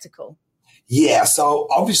spectacle. Yeah, so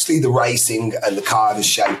obviously the racing and the card is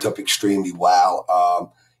shaped up extremely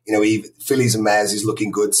well. Fillies and Mares is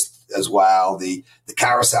looking good as well. The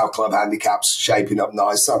Carousel Club handicap's shaping up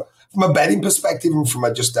nice. So from a betting perspective and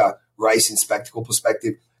from just a racing spectacle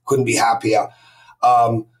perspective, couldn't be happier.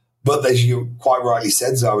 But as you quite rightly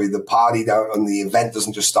said, Zoe, the party and the event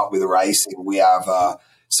doesn't just stop with the racing. We have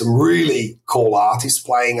some really cool artists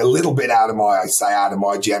playing a little bit out of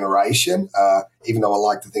my generation. Even though I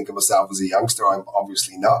like to think of myself as a youngster, I'm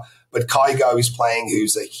obviously not. But Kygo is playing,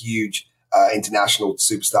 who's a huge international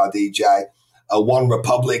superstar DJ. One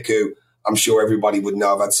Republic, who I'm sure everybody would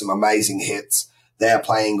know, have had some amazing hits. They're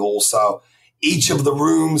playing also. Each of the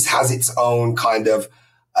rooms has its own kind of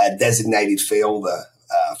designated field. The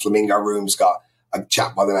Flamingo room's got a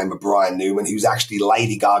chap by the name of Brian Newman, who's actually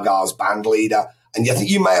Lady Gaga's band leader. And I think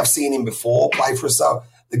you may have seen him before play for us. So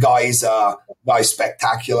the guy is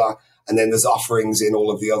spectacular. And then there's offerings in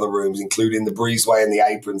all of the other rooms, including the breezeway and the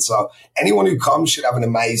apron. So anyone who comes should have an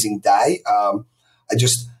amazing day. I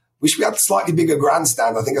just wish we had a slightly bigger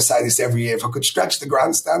grandstand. I think I say this every year. If I could stretch the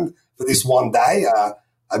grandstand for this one day,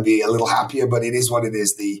 I'd be a little happier, but it is what it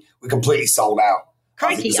is. We're completely sold out.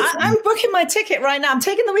 Crikey, I'm booking my ticket right now. I'm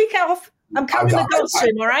taking the week off. I'm coming to the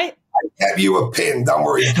Gulfstream, all right? I get you a pin. Don't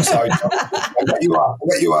worry. Sorry, I'll get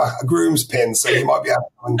you a groom's pin, so you might be able to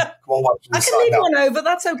come on watch. I can leave one over.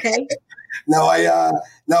 That's okay.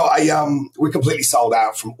 We're completely sold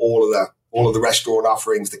out from all of the restaurant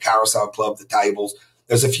offerings, the Carousel Club, the tables.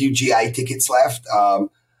 There's a few GA tickets left, and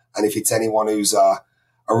if it's anyone who's a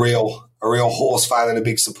real horse fan and a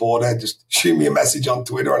big supporter, just shoot me a message on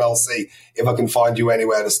Twitter and I'll see if I can find you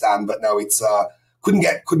anywhere to stand. But no, it's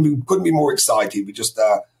couldn't be more excited. We just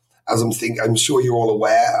as I'm sure you're all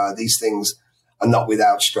aware, these things are not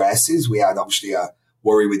without stresses. We had obviously a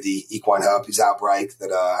worry with the equine herpes outbreak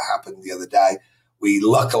that happened the other day. We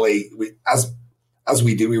luckily, as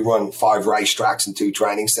we do, we run 5 racetracks and 2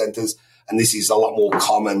 training centers, and this is a lot more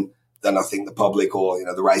common than I think the public or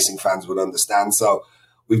the racing fans would understand. So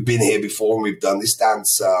we've been here before and we've done this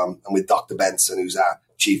dance, and with Dr. Benson, who's our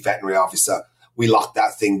chief veterinary officer, we locked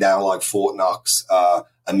that thing down like Fort Knox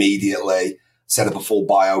immediately, set up a full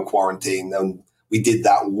bio quarantine, and we did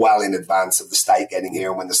that well in advance of the state getting here.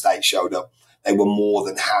 And when the state showed up, they were more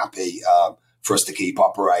than happy for us to keep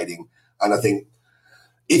operating. And I think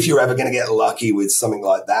if you're ever going to get lucky with something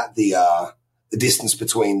like that, the distance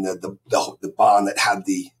between the barn that had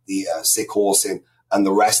the sick horse in and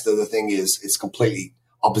the rest of the thing it's completely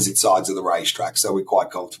opposite sides of the racetrack. So we're quite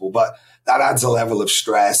comfortable, but that adds a level of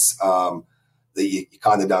stress that you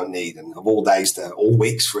kind of don't need. And of all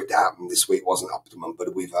weeks for it to happen, this week wasn't optimum,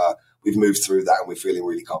 but we've moved through that and we're feeling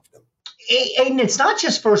really confident. Aidan, it's not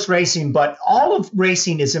just First Racing, but all of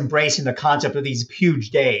racing is embracing the concept of these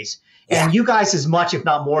huge days. And you guys as much, if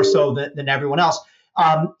not more so than everyone else.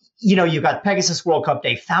 You've got Pegasus World Cup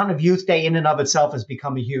Day. Fountain of Youth Day in and of itself has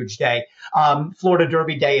become a huge day. Florida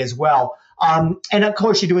Derby Day as well. And of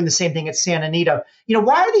course, you're doing the same thing at Santa Anita.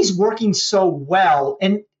 Why are these working so well?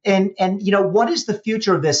 And what is the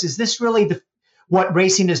future of this? Is this really what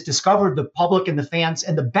racing has discovered the public and the fans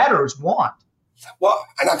and the bettors want? Well,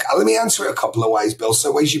 and let me answer it a couple of ways, Bill.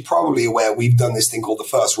 So as you're probably aware, we've done this thing called the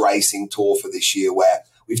First Racing Tour for this year, where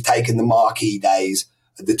we've taken the marquee days,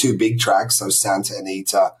 the 2 big tracks, so Santa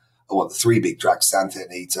Anita, the 3 big tracks, Santa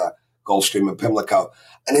Anita, Gulfstream and Pimlico,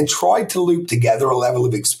 and then tried to loop together a level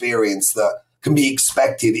of experience that can be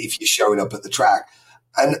expected if you're showing up at the track.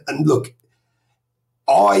 And look,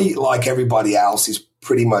 I, like everybody else, is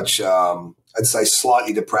pretty much I'd say,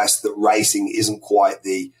 slightly depressed that racing isn't quite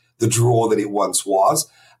the draw that it once was.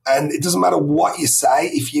 And it doesn't matter what you say.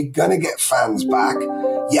 If you're going to get fans back,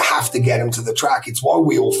 you have to get them to the track. It's why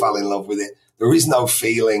we all fell in love with it. There is no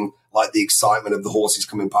feeling like the excitement of the horses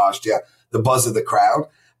coming past you, the buzz of the crowd.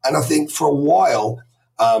 And I think for a while,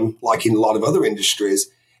 like in a lot of other industries,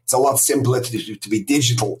 it's a lot simpler to be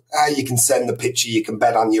digital. You can send the picture, you can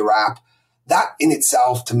bet on your app. That in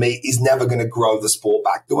itself, to me, is never going to grow the sport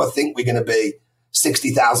back. Do I think we're going to be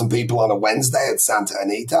 60,000 people on a Wednesday at Santa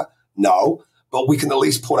Anita? No. But we can at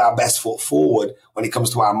least put our best foot forward when it comes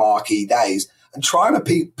to our marquee days and try and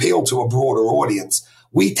appeal to a broader audience.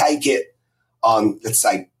 We take it on, let's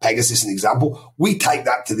say, Pegasus, an example. We take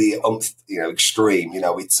that to the extreme.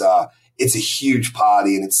 It's a huge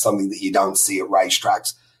party, and it's something that you don't see at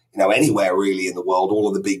racetracks, anywhere really in the world. All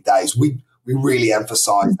of the big days, we really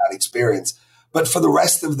emphasize that experience. But for the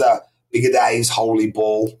rest of the bigger days, Holy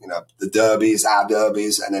Bull, the derbies, our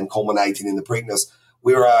derbies, and then culminating in the Preakness,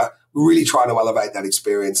 we're really trying to elevate that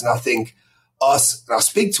experience. And I think and I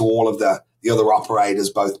speak to all of the other operators,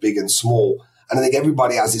 both big and small, and I think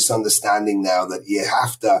everybody has this understanding now that you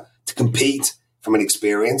have to compete from an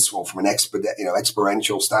experience or from an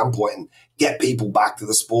experiential standpoint and get people back to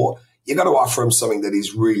the sport. You got to offer them something that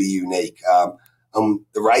is really unique. The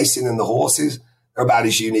racing and the horses are about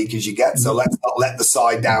as unique as you get. So let's not let the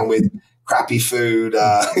side down with crappy food,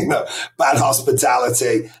 bad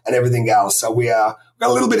hospitality and everything else. So we've got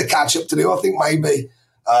a little bit of catch up to do, I think, maybe.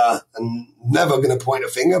 I'm never going to point a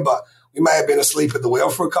finger, but we may have been asleep at the wheel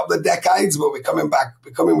for a couple of decades, but we're coming back.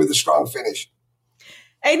 We're coming with a strong finish.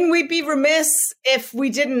 Aidan, we'd be remiss if we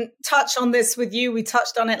didn't touch on this with you. We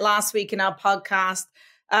touched on it last week in our podcast.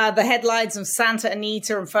 The headlines of Santa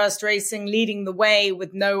Anita and First Racing leading the way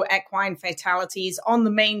with no equine fatalities on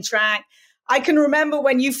the main track. I can remember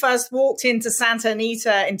when you first walked into Santa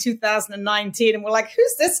Anita in 2019 and we're like,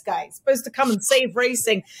 who's this guy? He's supposed to come and save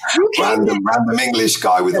racing. Random English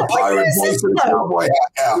guy with a pirate voice and a cowboy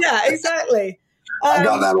hat. Yeah, exactly. I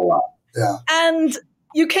got that a lot. Yeah. And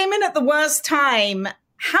you came in at the worst time.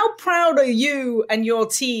 How proud are you and your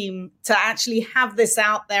team to actually have this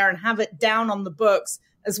out there and have it down on the books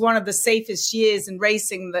as one of the safest years in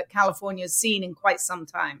racing that California's seen in quite some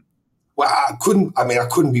time? Well, I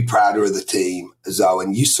couldn't be prouder of the team, Zoe.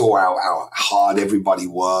 And you saw how hard everybody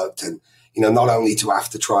worked. And, not only to have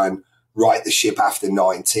to try and right the ship after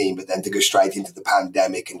 19, but then to go straight into the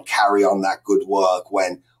pandemic and carry on that good work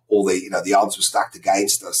when all the odds were stacked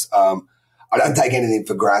against us. I don't take anything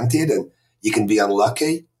for granted, and you can be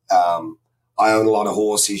unlucky. I own a lot of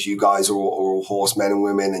horses. You guys are all horsemen and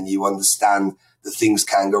women, and you understand that things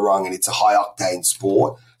can go wrong, and it's a high octane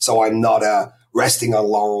sport. So I'm not resting on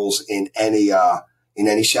laurels in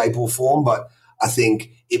any shape or form, but I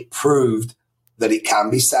think it proved that it can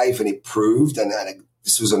be safe, and it proved, and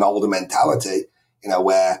this was an older mentality,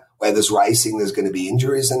 where there's racing, there's going to be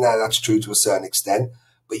injuries, and that's true to a certain extent,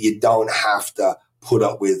 but you don't have to put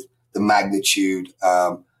up with the magnitude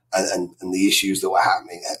and the issues that were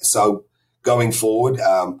happening. So going forward,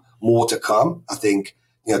 more to come. I think,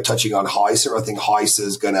 touching on HISA, I think HISA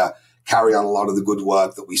is going to carry on a lot of the good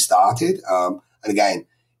work that we started. And again,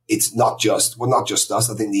 it's not just us.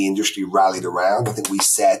 I think the industry rallied around. I think we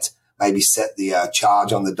set the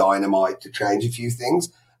charge on the dynamite to change a few things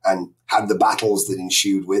and had the battles that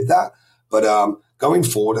ensued with that. But going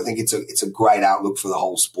forward, I think it's a great outlook for the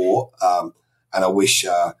whole sport. And I wish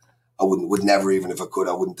I would never, even if I could,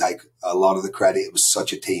 I wouldn't take a lot of the credit. It was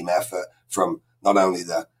such a team effort from not only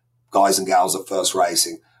the guys and gals at First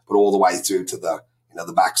Racing, but all the way through to the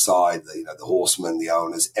backside, the horsemen, the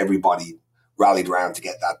owners, everybody rallied around to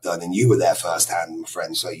get that done. And you were there firsthand, my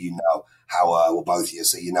friend, so you know how, both of you,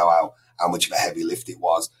 so you know how much of a heavy lift it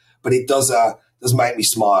was. But it does make me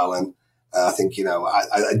smile. And I think,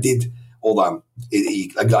 I did, although,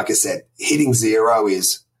 like I said, hitting zero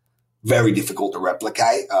is very difficult to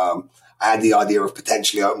replicate. I had the idea of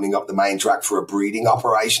potentially opening up the main track for a breeding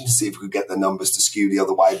operation to see if we could get the numbers to skew the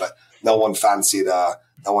other way, but no one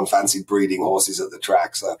fancied breeding horses at the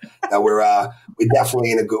track. So no, we're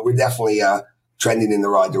definitely trending in the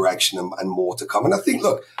right direction and more to come. And I think,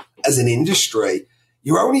 look, as an industry,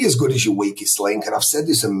 you're only as good as your weakest link. And I've said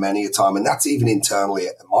this many a time, and that's even internally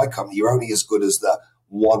at my company. You're only as good as the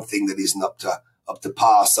one thing that isn't up to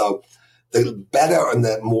par. So the better and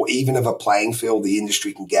the more even of a playing field the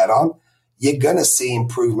industry can get on, you're going to see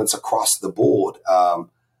improvements across the board.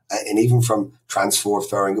 And even from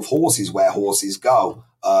transferring of horses, where horses go,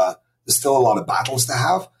 there's still a lot of battles to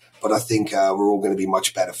have, but I think we're all going to be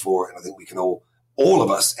much better for it. And I think we can all of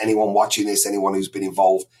us, anyone watching this, anyone who's been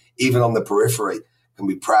involved, even on the periphery, can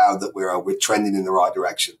be proud that we're trending in the right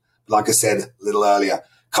direction. like I said a little earlier,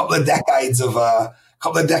 a couple of decades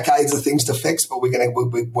of things to fix, but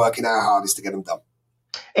we're working our hardest to get them done.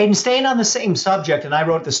 And staying on the same subject, and I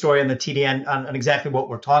wrote the story on the TDN on exactly what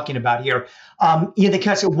we're talking about here. The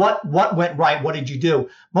question, what went right? What did you do?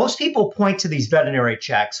 Most people point to these veterinary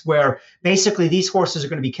checks where basically these horses are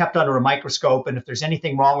going to be kept under a microscope, and if there's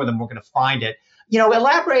anything wrong with them, we're going to find it.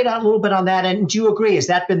 Elaborate a little bit on that. And do you agree? Has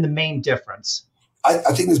that been the main difference? I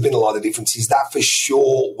think there's been a lot of differences. That for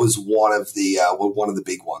sure was one of the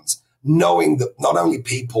big ones. Knowing that not only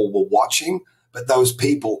people were watching, but those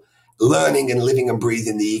people learning and living and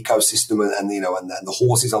breathing the ecosystem and the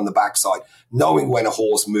horses on the backside, knowing when a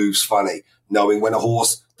horse moves funny, knowing when a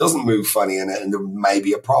horse doesn't move funny and there may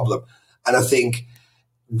be a problem. And I think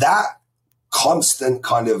that constant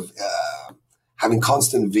kind of having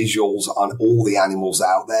constant visuals on all the animals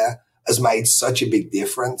out there has made such a big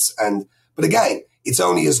difference. But again, it's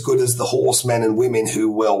only as good as the horsemen and women who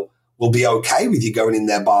will be okay with you going in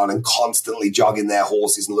their barn and constantly jogging their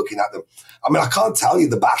horses and looking at them. I mean, I can't tell you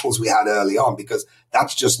the battles we had early on because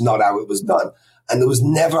that's just not how it was done. And it was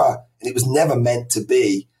never meant to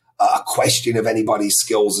be a question of anybody's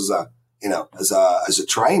skills as a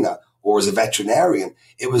trainer or as a veterinarian.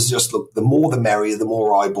 It was just, look, the more the merrier, the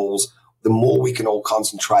more eyeballs, the more we can all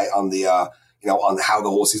concentrate on on how the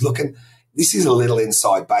horse is looking. This is a little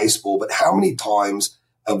inside baseball, but how many times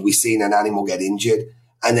have we seen an animal get injured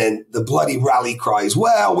and then the bloody rally cries,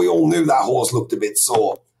 well, we all knew that horse looked a bit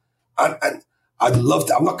sore. And I'd love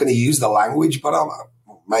to, I'm not going to use the language, but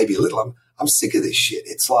maybe a little. I'm sick of this shit.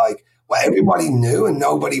 It's like, well, everybody knew and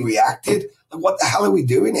nobody reacted. Like, what the hell are we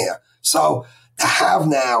doing here? So to have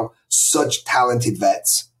now such talented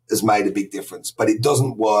vets has made a big difference, but it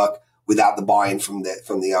doesn't work without the buy-in from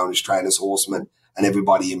the owners, trainers, horsemen, and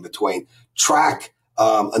everybody in between. Track,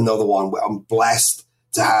 another one. I'm blessed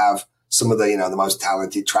to have some of the most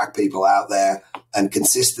talented track people out there, and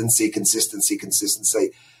consistency.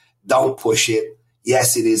 Don't push it.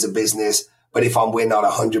 Yes, it is a business, but if we're not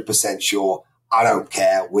 100% sure, I don't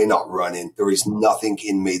care. We're not running. There is nothing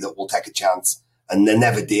in me that will take a chance, and they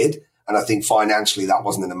never did. And I think financially that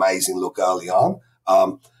wasn't an amazing look early on,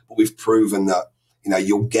 but we've proven that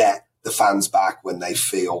you'll get the fans back when they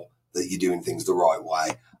feel that you're doing things the right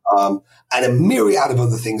way, and a myriad of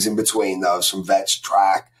other things in between those, from vets,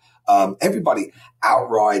 track. Everybody,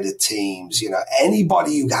 outrider teams,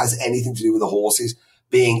 anybody who has anything to do with the horses,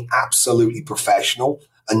 being absolutely professional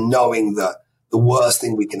and knowing that the worst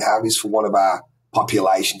thing we can have is for one of our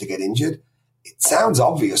population to get injured. It sounds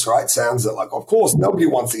obvious, right? It sounds that, like, of course, nobody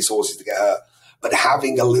wants these horses to get hurt, but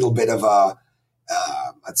having a little bit of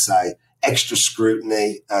I'd say, extra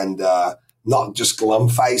scrutiny and not just glum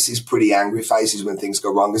faces, pretty angry faces when things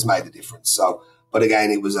go wrong has made a difference. So, but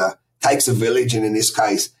again, it takes a village, and in this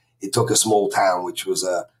case, it took a small town, which was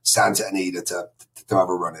Santa Anita, to have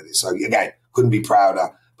a run at it. So again, couldn't be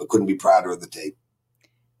prouder of the team.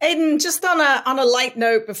 Aidan, just on a light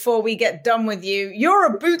note before we get done with you, you're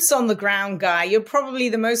a boots on the ground guy. You're probably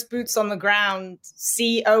the most boots on the ground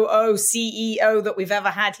COO, CEO that we've ever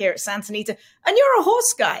had here at Santa Anita. And you're a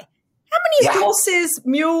horse guy. How many horses,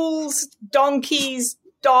 mules, donkeys,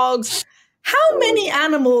 dogs? How many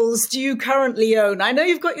animals do you currently own? I know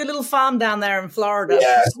you've got your little farm down there in Florida.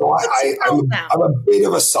 Yeah, so I'm a bit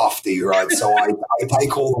of a softie, right? So I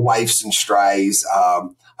take all the waifs and strays.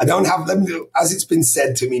 I don't have them, as it's been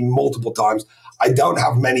said to me multiple times, I don't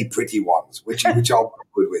have many pretty ones, which I'm good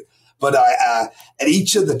with. But at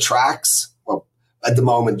each of the tracks, well, at the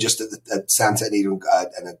moment, just at Santa Anita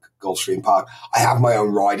and at Gulfstream Park, I have my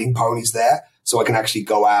own riding ponies there, so I can actually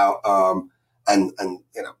go out and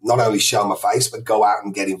not only show my face, but go out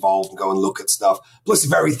and get involved and go and look at stuff. Plus,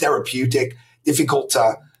 very therapeutic. Difficult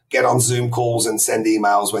to get on Zoom calls and send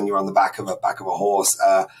emails when you're on the back of a horse.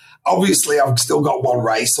 Obviously, I've still got one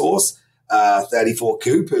racehorse, 34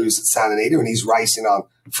 Coop, who's at Santa Anita, and he's racing on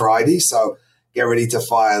Friday. So get ready to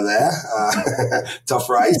fire there. Tough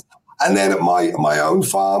race. And then at my own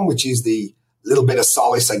farm, which is the little bit of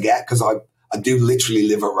solace I get, because I do literally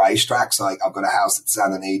live at racetracks. I've got a house at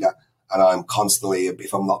Santa Anita, and I'm constantly,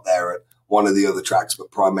 if I'm not there, at one of the other tracks,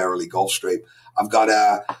 but primarily Gulfstream. I've got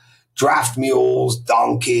draft mules,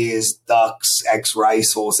 donkeys, ducks,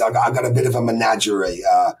 ex-racehorse. I've got a bit of a menagerie,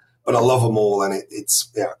 but I love them all. And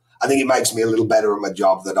I think it makes me a little better at my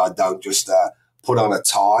job that I don't just put on a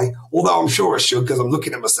tie, although I'm sure I should, because I'm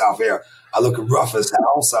looking at myself here. I look rough as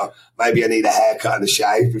hell, so maybe I need a haircut and a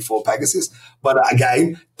shave before Pegasus. But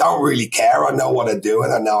again, don't really care. I know what I do,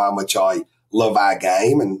 and I know how much I love our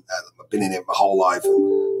game, and I've been in it my whole life.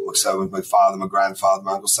 And so with my father, my grandfather,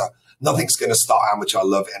 my uncle, so nothing's going to stop how much I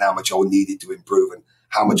love it and how much I need it to improve and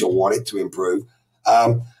how much I want it to improve.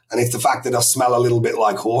 And And if the fact that I smell a little bit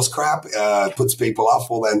like horse crap puts people off,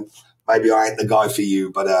 well, then maybe I ain't the guy for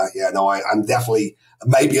you. But I'm definitely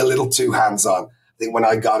maybe a little too hands-on. I think when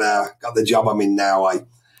I got the job I'm in now, I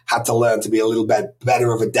had to learn to be a little bit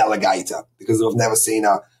better of a delegator, because I've never seen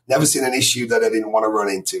an issue that I didn't want to run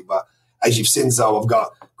into. But as you've seen, so I've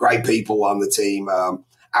got great people on the team.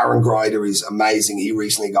 Aaron Greider is amazing. He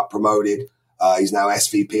recently got promoted. He's now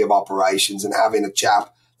SVP of operations, and having a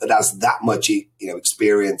chap that has that much,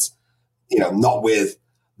 experience, not with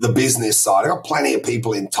the business side. I got plenty of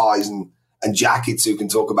people in ties and jackets who can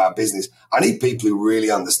talk about business. I need people who really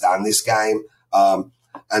understand this game.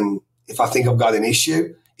 And if I think I've got an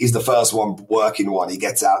issue, he's the first one working one. He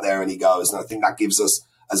gets out there and he goes. And I think that gives us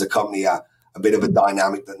as a company a bit of a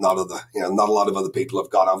dynamic that not a lot of other people have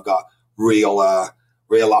got. I've got real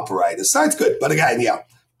operators. So it's good. But again,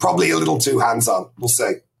 probably a little too hands-on. We'll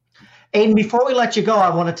see. Aiden, before we let you go,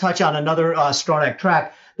 I want to touch on another Stronach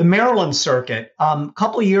track, the Maryland circuit. A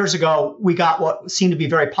couple of years ago, we got what seemed to be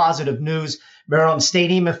very positive news. Maryland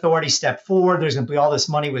Stadium Authority stepped forward. There's going to be all this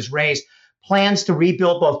money was raised. Plans to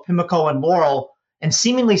rebuild both Pimlico and Laurel. And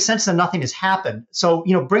seemingly since then, nothing has happened. So,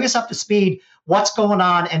 bring us up to speed. What's going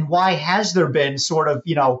on and why has there been sort of,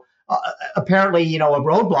 apparently, a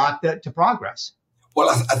roadblock to progress? Well,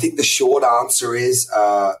 I think the short answer is,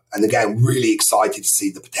 and again, really excited to see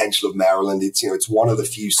the potential of Maryland. It's one of the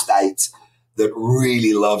few states that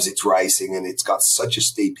really loves its racing, and it's got such a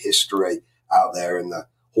steep history out there, and the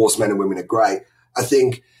horsemen and women are great. I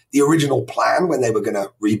think the original plan when they were going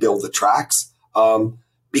to rebuild the tracks,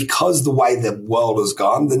 because the way the world has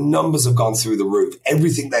gone, the numbers have gone through the roof.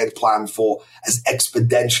 Everything they had planned for has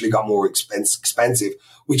exponentially got more expensive,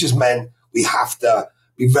 which has meant we have to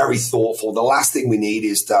be very thoughtful. The last thing we need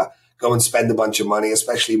is to go and spend a bunch of money,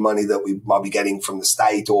 especially money that we might be getting from the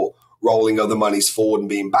state or rolling other monies forward and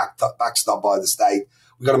being backstopped by the state.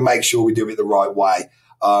 We've got to make sure we do it the right way.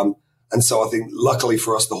 And so I think luckily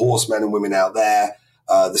for us, the horsemen and women out there,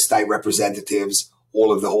 the state representatives,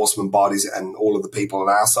 all of the horseman bodies and all of the people on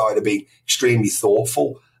our side are being extremely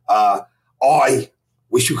thoughtful. I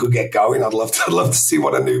wish we could get going. I'd love to see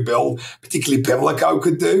what a new build, particularly Pimlico,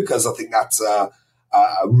 could do, because I think that's a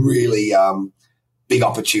really big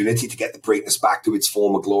opportunity to get the Preakness back to its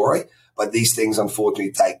former glory. But these things,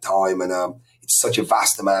 unfortunately, take time, and it's such a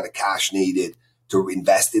vast amount of cash needed to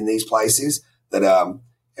invest in these places that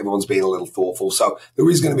everyone's being a little thoughtful. So there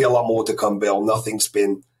is going to be a lot more to come, Bill. Nothing's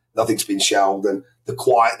been shelved, and the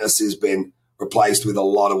quietness has been replaced with a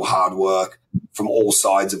lot of hard work from all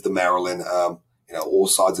sides of the Maryland, all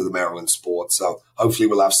sides of the Maryland sport. So hopefully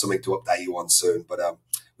we'll have something to update you on soon, but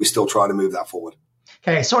we're still trying to move that forward.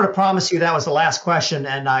 Okay, I sort of promised you that was the last question,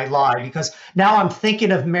 and I lied, because now I'm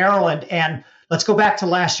thinking of Maryland, and let's go back to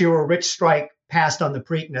last year where Rich Strike passed on the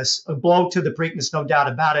Preakness, a blow to the Preakness, no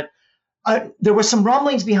doubt about it. There were some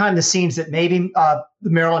rumblings behind the scenes that maybe the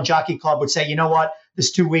Maryland Jockey Club would say, you know what,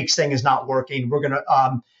 this 2 weeks thing is not working. We're going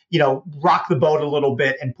to, rock the boat a little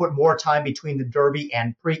bit and put more time between the Derby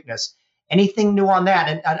and Preakness. Anything new on that?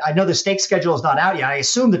 And I know the stake schedule is not out yet. I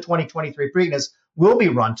assume the 2023 Preakness will be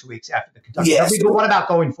run 2 weeks after the Kentucky Derby. But what about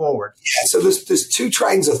going forward? Yeah, so there's two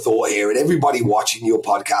trains of thought here, and everybody watching your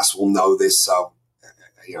podcast will know this. So,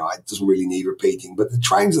 it doesn't really need repeating. But the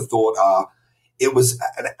trains of thought are, it was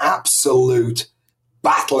an absolute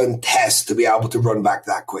battle and test to be able to run back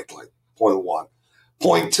that quickly. Point one.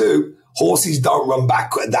 Point two, horses don't run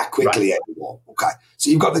back that quickly anymore. Okay, so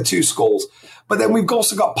you've got the two schools. But then we've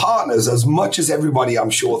also got partners. As much as everybody, I'm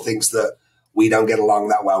sure, thinks that we don't get along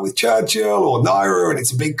that well with Churchill or Naira, and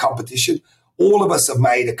it's a big competition, all of us have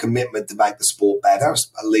made a commitment to make the sport better,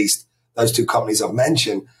 at least those two companies I've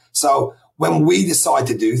mentioned. So when we decide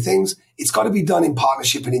to do things, it's got to be done in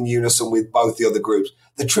partnership and in unison with both the other groups.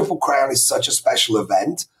 The Triple Crown is such a special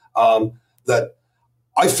event that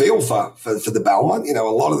I feel for the Belmont. A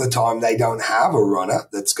lot of the time they don't have a runner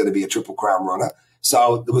that's going to be a Triple Crown runner.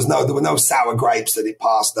 So there were no sour grapes that it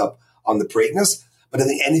passed up on the Preakness. But I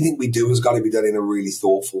think anything we do has got to be done in a really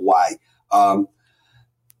thoughtful way.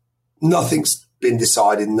 Nothing's been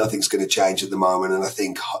decided. Nothing's going to change at the moment. And I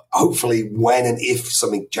think hopefully when and if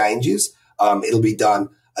something changes, it'll be done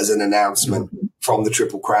as an announcement from the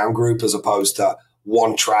Triple Crown group, as opposed to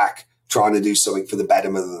one track trying to do something for the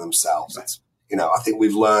betterment of themselves. I think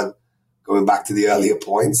we've learned, going back to the earlier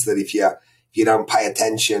points, that if you don't pay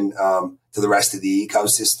attention to the rest of the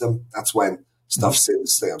ecosystem, that's when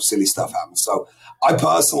silly stuff happens. So I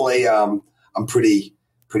personally, I'm pretty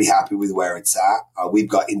happy with where it's at. We've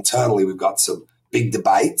got some big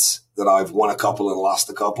debates that I've won a couple and lost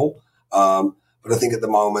a couple. But I think at the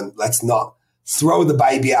moment, let's not throw the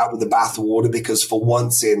baby out with the bathwater, because for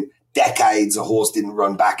once in decades a horse didn't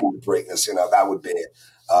run back into Preakness. That would be it.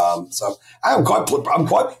 So I'm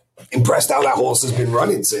quite impressed how that horse has been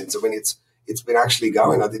running since. I mean, it's been actually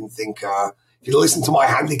going. I didn't think if you'd listened to my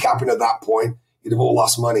handicapping at that point, you'd have all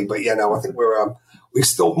lost money. But I think we've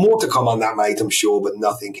still more to come on that, mate. I'm sure, but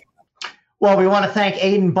nothing. Well, we want to thank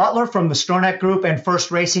Aidan Butler from the Stronach Group and First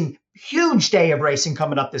Racing. Huge day of racing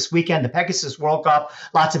coming up this weekend, the Pegasus World Cup.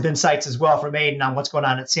 Lots of insights as well from Aidan on what's going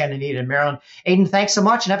on at Santa Anita in Maryland. Aidan, thanks so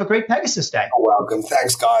much and have a great Pegasus Day. You're welcome.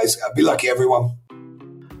 Thanks, guys. Be lucky, everyone.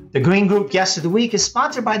 The Green Group Guest of the Week is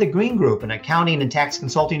sponsored by The Green Group, an accounting and tax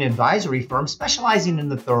consulting advisory firm specializing in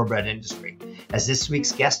the thoroughbred industry. As this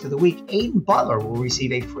week's Guest of the Week, Aidan Butler will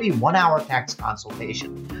receive a free 1-hour tax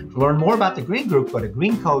consultation. To learn more about The Green Group, go to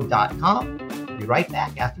greencode.com. We'll be right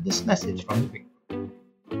back after this message from The Green Group.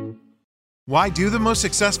 Why do the most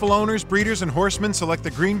successful owners, breeders, and horsemen select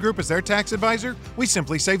the Green Group as their tax advisor? We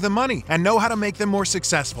simply save them money and know how to make them more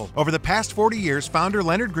successful. Over the past 40 years, founder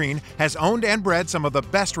Leonard Green has owned and bred some of the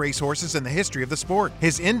best racehorses in the history of the sport.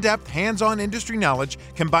 His in-depth, hands-on industry knowledge,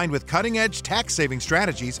 combined with cutting-edge tax-saving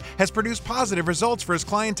strategies, has produced positive results for his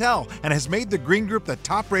clientele and has made the Green Group the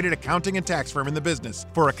top-rated accounting and tax firm in the business.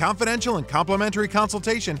 For a confidential and complimentary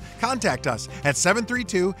consultation, contact us at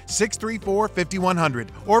 732-634-5100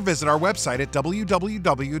 or visit our website at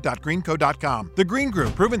www.greenco.com. The Green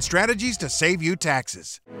Group, proven strategies to save you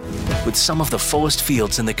taxes. With some of the fullest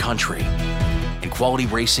fields in the country and quality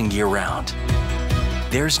racing year-round,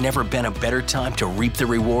 there's never been a better time to reap the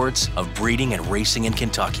rewards of breeding and racing in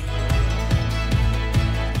Kentucky.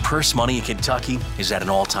 Purse money in Kentucky is at an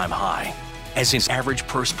all-time high, as is average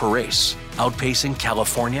purse per race, outpacing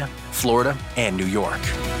California, Florida, and New York.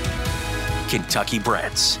 Kentucky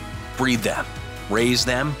breds. Breed them, raise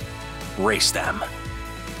them, race them.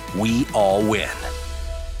 We all win.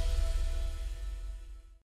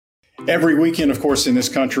 Every weekend, of course, in this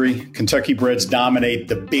country, Kentucky breds dominate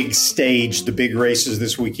the big stage. The big races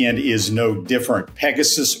this weekend is no different.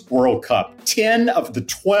 Pegasus World Cup. 10 of the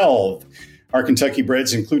 12 are Kentucky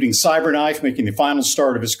breds, including Cyberknife, making the final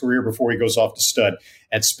start of his career before he goes off to stud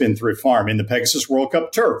at Spendthrift Farm. In the Pegasus World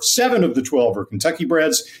Cup turf, 7 of the 12 are Kentucky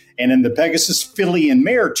breds. And in the Pegasus Filly and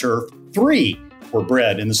Mare turf, 3 were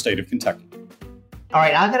bred in the state of Kentucky. All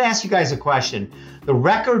right, I'm going to ask you guys a question. The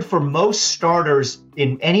record for most starters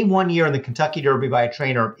in any one year in the Kentucky Derby by a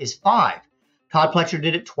trainer is 5. Todd Pletcher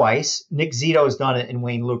did it twice. Nick Zito has done it, and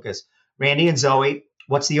Wayne Lucas. Randy and Zoe,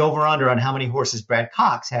 what's the over-under on how many horses Brad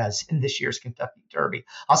Cox has in this year's Kentucky Derby?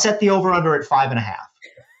 I'll set the over-under at 5.5.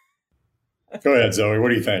 Go ahead, Zoe. What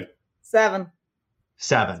do you think? 7.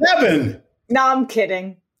 7? No, I'm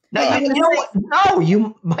kidding. No, you know what? No,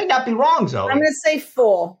 you might not be wrong, Zoe. I'm going to say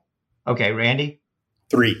 4. Okay, Randy?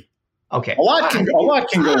 3. Okay. A lot can go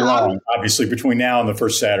wrong, obviously, between now and the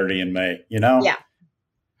first Saturday in May, Yeah.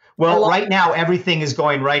 Well, right now, everything is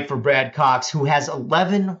going right for Brad Cox, who has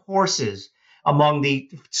 11 horses among the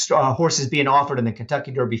horses being offered in the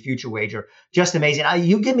Kentucky Derby Future Wager. Just amazing.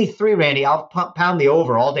 You give me 3, Randy. I'll pound the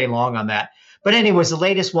over all day long on that. But anyways, the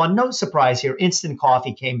latest one, no surprise here. Instant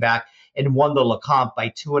Coffee came back and won the Lecomte by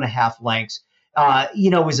 2.5 lengths.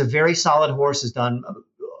 It was a very solid horse, has done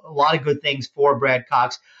a lot of good things for Brad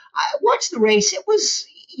Cox. I watched the race. It was,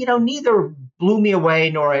 neither blew me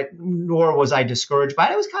away nor was I discouraged by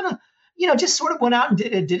it. It was kind of, just sort of went out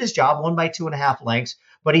and did his job, won by 2.5 lengths.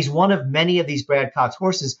 But he's one of many of these Brad Cox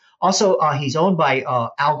horses. Also, he's owned by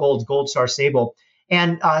Al Gold's Gold Star Sable.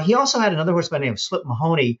 And he also had another horse by the name of Slip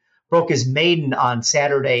Mahoney, broke his maiden on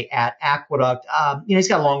Saturday at Aqueduct. He's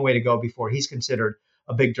got a long way to go before he's considered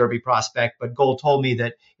a big Derby prospect. But Gold told me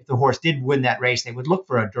that if the horse did win that race, they would look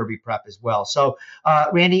for a Derby prep as well. So,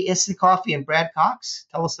 Randy, Instant Coffee and Brad Cox,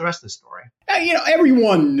 tell us the rest of the story.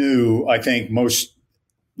 Everyone knew, I think most,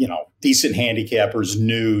 decent handicappers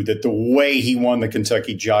knew that the way he won the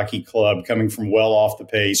Kentucky Jockey Club, coming from well off the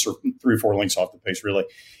pace, or 3 or 4 lengths off the pace, really,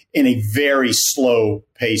 in a very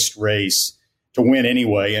slow-paced race to win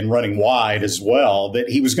anyway and running wide as well, that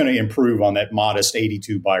he was going to improve on that modest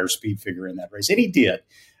 82 Beyer speed figure in that race. And he did.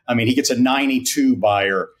 I mean, he gets a 92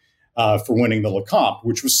 Beyer for winning the Lecomte,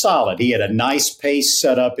 which was solid. He had a nice pace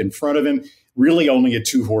set up in front of him, really only a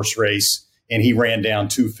 2-horse race, and he ran down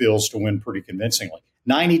 2 fills to win pretty convincingly.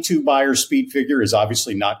 92 Beyer speed figure is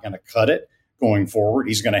obviously not going to cut it going forward.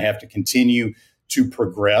 He's going to have to continue to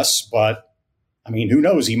progress, but who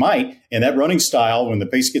knows? He might. And that running style, when the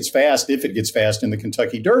pace gets fast, if it gets fast in the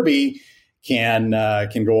Kentucky Derby, can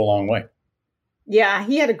go a long way. Yeah,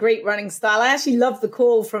 he had a great running style. I actually love the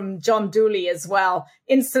call from John Dooley as well.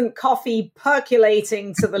 Instant Coffee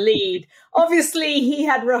percolating to the lead. Obviously, he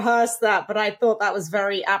had rehearsed that, but I thought that was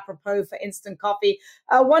very apropos for Instant Coffee.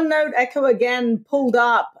 One note, Echo again pulled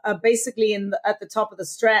up basically at the top of the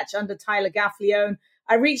stretch under Tyler Gaffalione.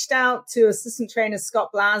 I reached out to assistant trainer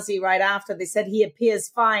Scott Blasi right after. They said he appears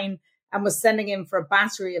fine and was sending him for a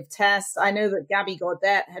battery of tests. I know that Gabby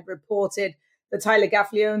Gaudet had reported that Tyler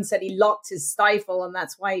Gaffalione said he locked his stifle and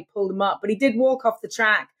that's why he pulled him up. But he did walk off the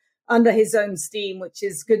track under his own steam, which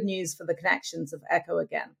is good news for the connections of Echo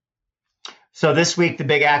again. So this week, the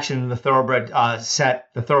big action in the thoroughbred set,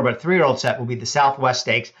 the thoroughbred 3-year-old set, will be the Southwest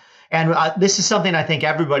Stakes. And this is something I think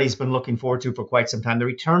everybody's been looking forward to for quite some time. The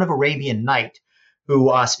return of Arabian Night,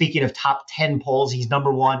 who, speaking of top 10 polls, he's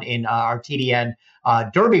number one in our TDN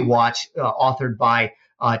Derby Watch, authored by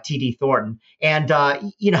T.D. Thornton. And,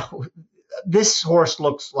 this horse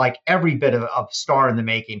looks like every bit of a star in the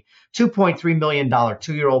making. $2.3 million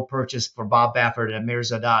 2-year-old purchase for Bob Baffert and Amir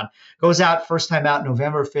Zadon. Goes out first time out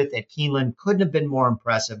November 5th at Keeneland. Couldn't have been more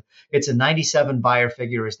impressive. It's a 97 buyer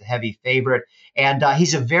figure as the heavy favorite. And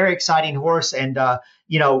he's a very exciting horse. And,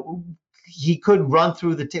 he could run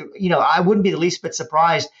through I wouldn't be the least bit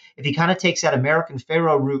surprised if he kind of takes that American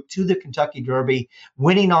Pharoah route to the Kentucky Derby,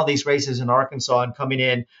 winning all these races in Arkansas and coming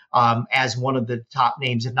in as one of the top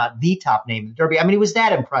names, if not the top name in the Derby. I mean, he was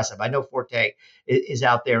that impressive. I know Forte is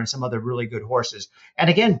out there and some other really good horses. And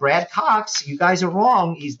again, Brad Cox, you guys are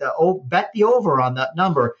wrong. He's bet the over on that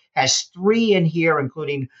number, has 3 in here,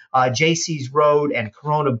 including JC's Road and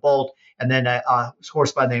Corona Bolt, and then a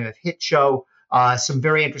horse by the name of Hit Show. Some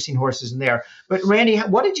very interesting horses in there. But Randy,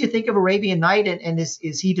 what did you think of Arabian Night, and is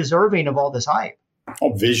he deserving of all this hype?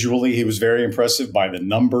 Oh, visually, he was very impressive. By the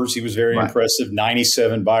numbers, he was very impressive.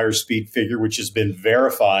 97 buyer speed figure, which has been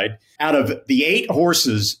verified. Out of the 8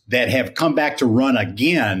 horses that have come back to run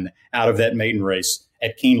again out of that maiden race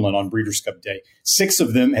at Keeneland on Breeders' Cup Day, 6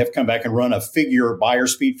 of them have come back and run a buyer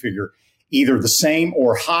speed figure, either the same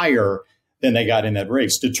or higher than they got in that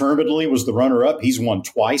race. Determinedly was the runner-up. He's won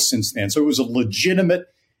twice since then. So it was a legitimate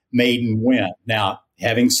maiden win. Now,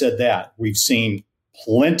 having said that, we've seen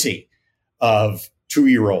plenty of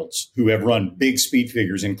 2-year-olds who have run big speed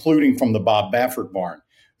figures, including from the Bob Baffert barn,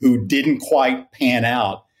 who didn't quite pan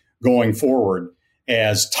out going forward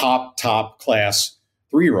as top class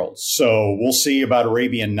 3-year-olds. So we'll see about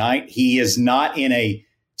Arabian Night. He is not in a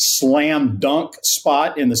slam dunk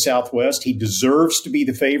spot in the Southwest. He deserves to be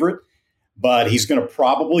the favorite, but he's going to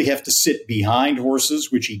probably have to sit behind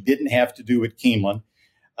horses, which he didn't have to do at Keeneland.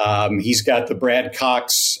 He's got the Brad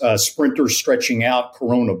Cox sprinter stretching out,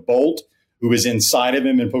 Corona Bolt, who is inside of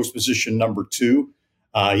him in post position number 2.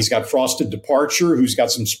 He's got Frosted Departure, who's got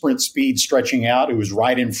some sprint speed stretching out, who is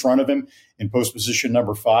right in front of him in post position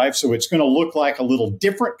number 5. So it's going to look like a little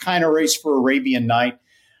different kind of race for Arabian Night.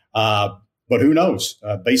 But who knows?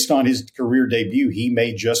 Based on his career debut, he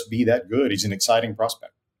may just be that good. He's an exciting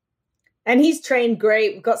prospect. And he's trained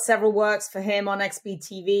great. We've got several works for him on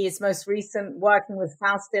XBTV. His most recent working with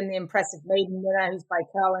Faustin, the impressive maiden winner, who's by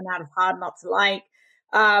Curlin out of Hard Not to Like.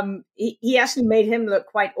 He actually made him look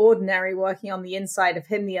quite ordinary working on the inside of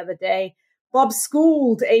him the other day. Bob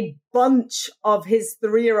schooled a bunch of his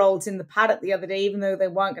 3-year-olds in the paddock the other day, even though they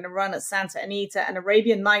weren't going to run at Santa Anita, and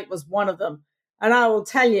Arabian Night was one of them. And I will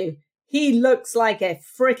tell you, he looks like a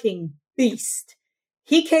freaking beast.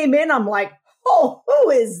 He came in, I'm like, oh,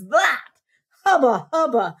 who is that?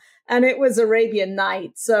 Hubba. And it was Arabian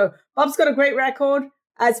Night. So Bob's got a great record.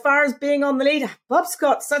 As far as being on the lead, Bob's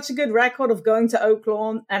got such a good record of going to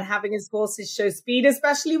Oaklawn and having his horses show speed,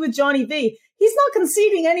 especially with Johnny V. He's not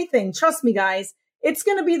conceding anything. Trust me, guys. It's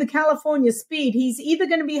going to be the California speed. He's either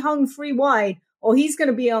going to be hung 3 wide or he's going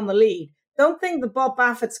to be on the lead. Don't think that Bob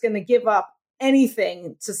Baffert's going to give up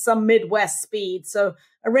anything to some Midwest speed. So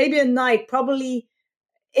Arabian Night probably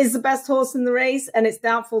is the best horse in the race, and it's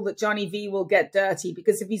doubtful that Johnny V will get dirty,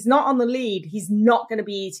 because if he's not on the lead, he's not going to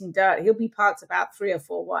be eating dirt. He'll be parked about 3 or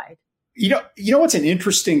 4 wide. You know what's an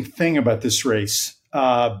interesting thing about this race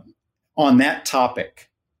on that topic,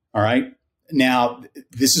 all right? Now,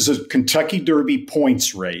 this is a Kentucky Derby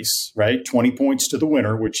points race, right? 20 points to the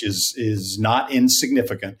winner, which is not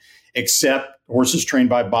insignificant, except horses trained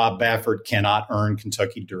by Bob Baffert cannot earn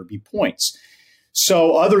Kentucky Derby points.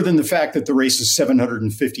 So other than the fact that the race is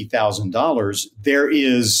 $750,000, there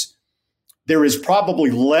is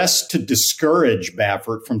probably less to discourage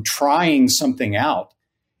Baffert from trying something out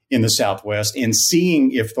in the Southwest and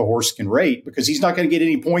seeing if the horse can rate, because he's not going to get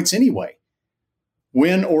any points anyway,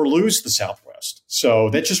 win or lose the Southwest. So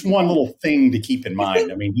that's just one little thing to keep in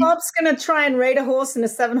mind. I mean, Bob's going to try and rate a horse in a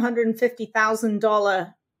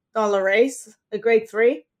 $750,000 race, a grade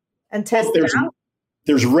 3, and test it out.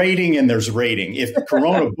 There's rating and there's rating. If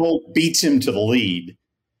Corona Bolt beats him to the lead,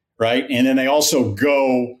 right, and then they also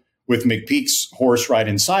go with McPeak's horse right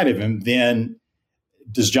inside of him, then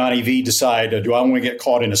does Johnny V decide, do I want to get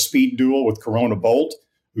caught in a speed duel with Corona Bolt,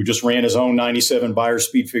 who just ran his own 97 Beyer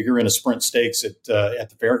speed figure in a sprint stakes at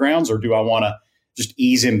the fairgrounds, or do I want to just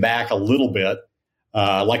ease him back a little bit,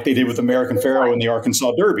 like they did with American Pharoah in the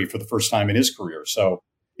Arkansas Derby for the first time in his career? So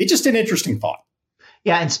it's just an interesting thought.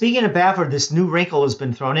 Yeah, and speaking of Baffert, this new wrinkle has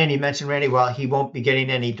been thrown in. You mentioned, Randy, well, he won't be getting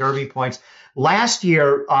any Derby points. Last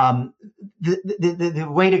year, the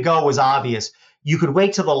way to go was obvious. You could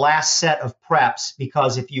wait till the last set of preps,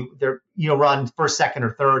 because if you run first, second, or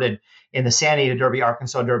third, and in the Santa Anita Derby,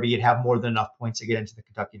 Arkansas Derby, you'd have more than enough points to get into the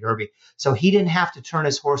Kentucky Derby. So he didn't have to turn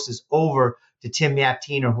his horses over to Tim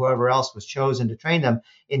Yaptine or whoever else was chosen to train them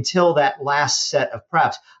until that last set of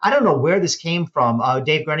preps. I don't know where this came from.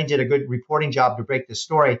 Dave Grenning did a good reporting job to break this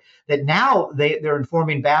story, that now they're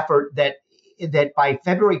informing Baffert that by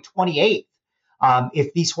February 28th,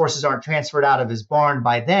 if these horses aren't transferred out of his barn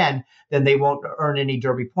by then they won't earn any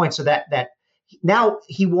Derby points. So that now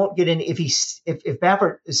he won't get in if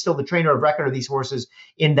Baffert is still the trainer of record of these horses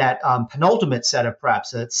in that penultimate set of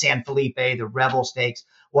preps, San Felipe, the Revel Stakes,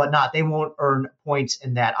 whatnot. They won't earn points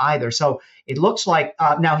in that either. So it looks like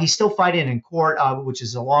now he's still fighting in court, which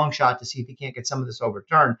is a long shot to see if he can't get some of this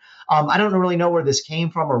overturned. I don't really know where this came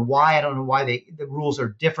from or why. I don't know why the rules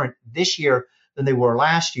are different this year than they were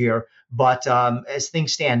last year. But as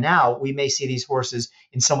things stand now, we may see these horses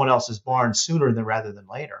in someone else's barn sooner rather than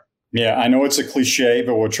later. Yeah, I know it's a cliche,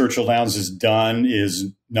 but what Churchill Downs has done is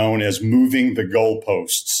known as moving the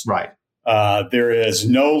goalposts. Right. There is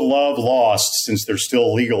no love lost, since there's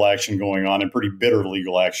still legal action going on, and pretty bitter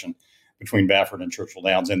legal action between Baffert and Churchill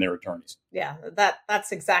Downs and their attorneys. Yeah,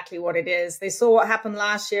 that's exactly what it is. They saw what happened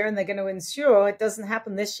last year, and they're going to ensure it doesn't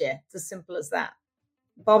happen this year. It's as simple as that.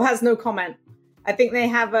 Bob has no comment. I think they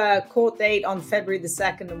have a court date on February the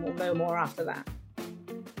 2nd, and we'll know more after that.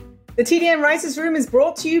 The TDN Writers Room is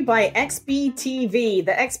brought to you by XBTV.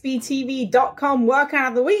 The XBTV.com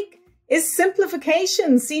workout of the week is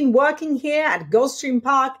simplification, seen working here at Gulfstream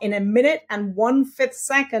Park in 1 minute and 1/5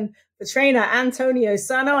 second for trainer Antonio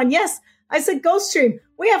Serno. And yes, I said Gulfstream.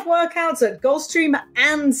 We have workouts at Gulfstream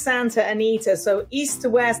and Santa Anita. So east to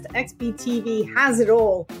west, XBTV has it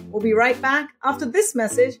all. We'll be right back after this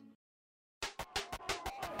message.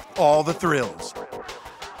 All the thrills.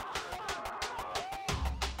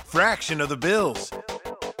 Fraction of the bills.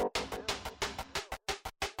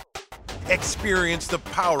 Experience the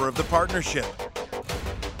power of the partnership.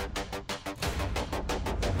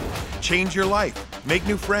 Change your life, make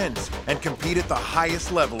new friends, and compete at the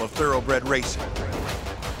highest level of thoroughbred racing.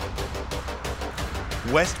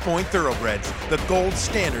 West Point Thoroughbreds, the gold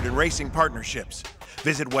standard in racing partnerships.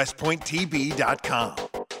 Visit westpointtb.com.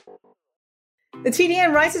 The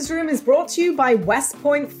TDN Writers Room is brought to you by West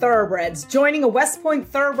Point Thoroughbreds. Joining a West Point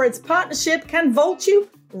Thoroughbreds partnership can vault you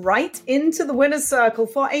right into the winner's circle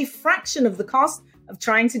for a fraction of the cost of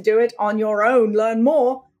trying to do it on your own. Learn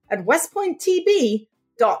more at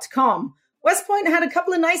westpointtb.com. West Point had a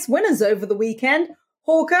couple of nice winners over the weekend.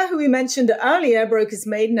 Hawker, who we mentioned earlier, broke his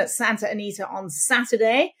maiden at Santa Anita on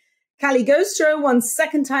Saturday. Caligostro won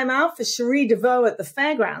second time out for Cherie DeVoe at the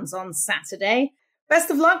fairgrounds on Saturday. Best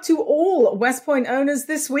of luck to all West Point owners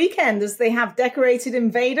this weekend, as they have Decorated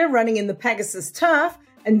Invader running in the Pegasus Turf,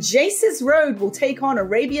 and Jace's Road will take on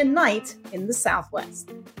Arabian Night in the Southwest.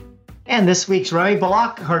 And this week's Remy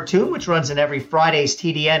Balak cartoon, which runs in every Friday's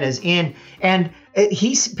TDN, is in. And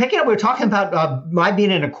he's picking up, we were talking about my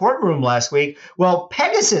being in a courtroom last week. Well,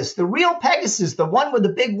 Pegasus, the real Pegasus, the one with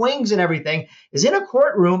the big wings and everything, is in a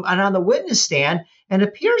courtroom and on the witness stand. And it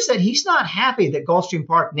appears that he's not happy that Gulfstream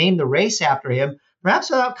Park named the race after him,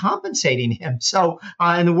 perhaps without compensating him. So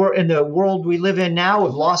in the world we live in now,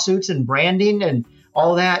 with lawsuits and branding and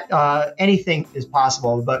all that, anything is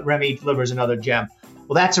possible. But Remy delivers another gem.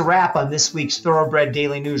 Well, that's a wrap on this week's Thoroughbred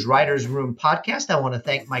Daily News Writers Room podcast. I want to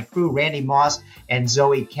thank my crew, Randy Moss and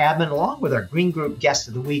Zoe Cadman, along with our Green Group guest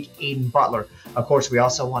of the week, Aiden Butler. Of course, we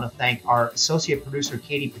also want to thank our associate producer,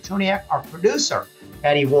 Katie Petroniak, our producer,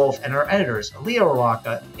 Patty Wolf, and our editors, Aaliyah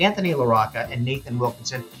LaRocca, Anthony LaRocca, and Nathan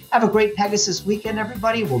Wilkinson. Have a great Pegasus weekend,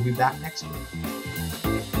 everybody. We'll be back next week.